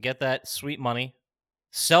stuff, get that sweet money,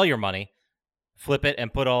 sell your money, flip it,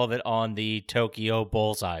 and put all of it on the Tokyo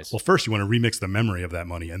Bullseyes. Well, first you want to remix the memory of that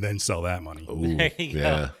money and then sell that money. Ooh, There you yeah.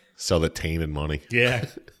 go. Sell the tainted money. Yeah.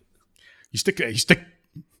 You stick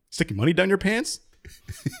your money down your pants?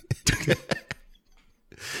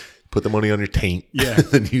 Put the money on your taint. Yeah.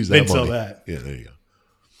 then use that Then money. sell that. Yeah, there you go.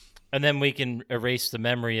 And then we can erase the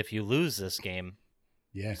memory if you lose this game.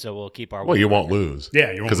 Yeah. So we'll keep our Well, you word. won't lose.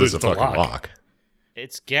 Yeah, you won't Because lose. it's a fucking lock.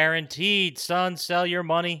 It's guaranteed, son. Sell your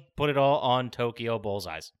money, put it all on Tokyo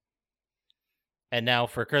Bullseyes. And now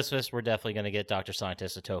for Christmas, we're definitely going to get Dr.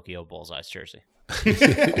 Scientist a Tokyo Bullseyes jersey.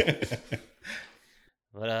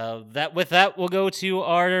 But with that, we'll go to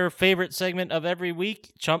our favorite segment of every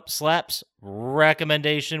week, Chump Slap's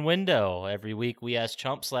recommendation window. Every week, we ask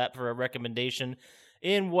Chump Slap for a recommendation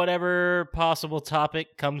in whatever possible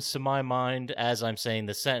topic comes to my mind as I'm saying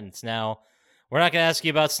the sentence. Now, we're not going to ask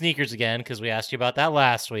you about sneakers again because we asked you about that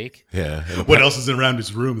last week. Yeah. What else is around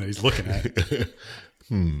his room that he's looking at?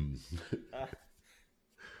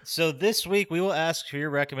 So this week, we will ask for your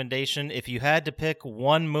recommendation. If you had to pick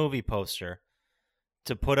one movie poster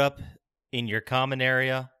to put up in your common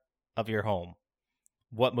area of your home,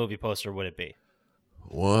 what movie poster would it be?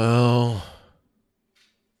 Well,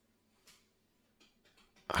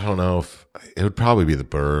 I don't know if it would probably be The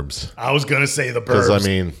Burbs. I was gonna say the Because, Burbs I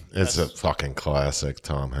mean, it's a fucking classic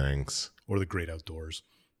Tom Hanks. or the Great Outdoors.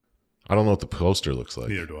 I don't know what the poster looks like.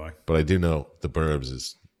 Neither do I. But I do know The Burbs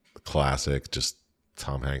is classic. Just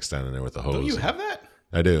Tom Hanks standing there with the hose. Don't you have that?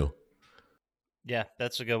 I do. Yeah,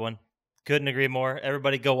 that's a good one. Couldn't agree more.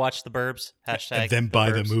 Everybody go watch The Burbs. Hashtag And then buy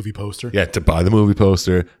the Burbs. movie poster. Yeah, to buy the movie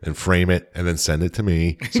poster and frame it and then send it to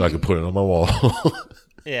me so I can put it on my wall.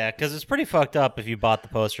 Yeah, because it's pretty fucked up if you bought the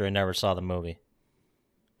poster and never saw the movie.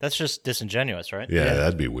 That's just disingenuous, right? Yeah,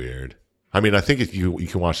 that'd be weird. I mean, I think if you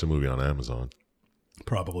can watch the movie on Amazon.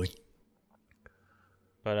 Probably.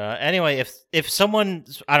 But anyway, if someone,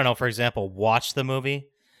 I don't know, for example, watched the movie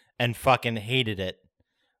and fucking hated it,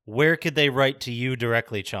 where could they write to you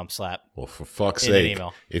directly, Chump Slap? Well, for fuck's In an sake,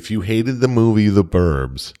 email. if you hated the movie The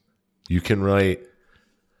Burbs, you can write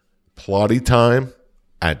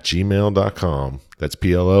plottytime@gmail.com. That's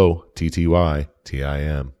PLOTTYTIME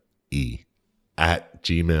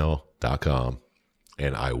 @gmail.com.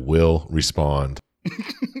 And I will respond.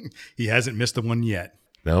 He hasn't missed the one yet.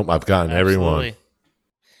 Nope, I've gotten everyone. Absolutely.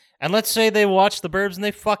 And let's say they watched The Burbs and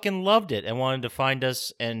they fucking loved it and wanted to find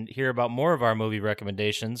us and hear about more of our movie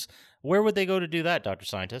recommendations. Where would they go to do that, Dr.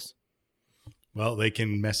 Scientist? Well, they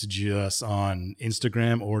can message us on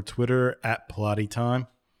Instagram or Twitter at Plotty Time.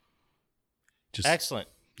 Excellent.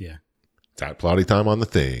 Yeah. It's at Plotty Time on the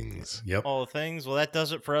things. Yep. All the things. Well, that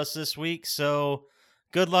does it for us this week. So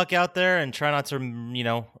good luck out there and try not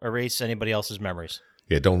to, erase anybody else's memories.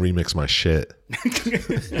 Yeah, don't remix my shit.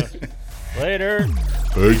 Later.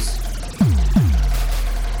 Peace.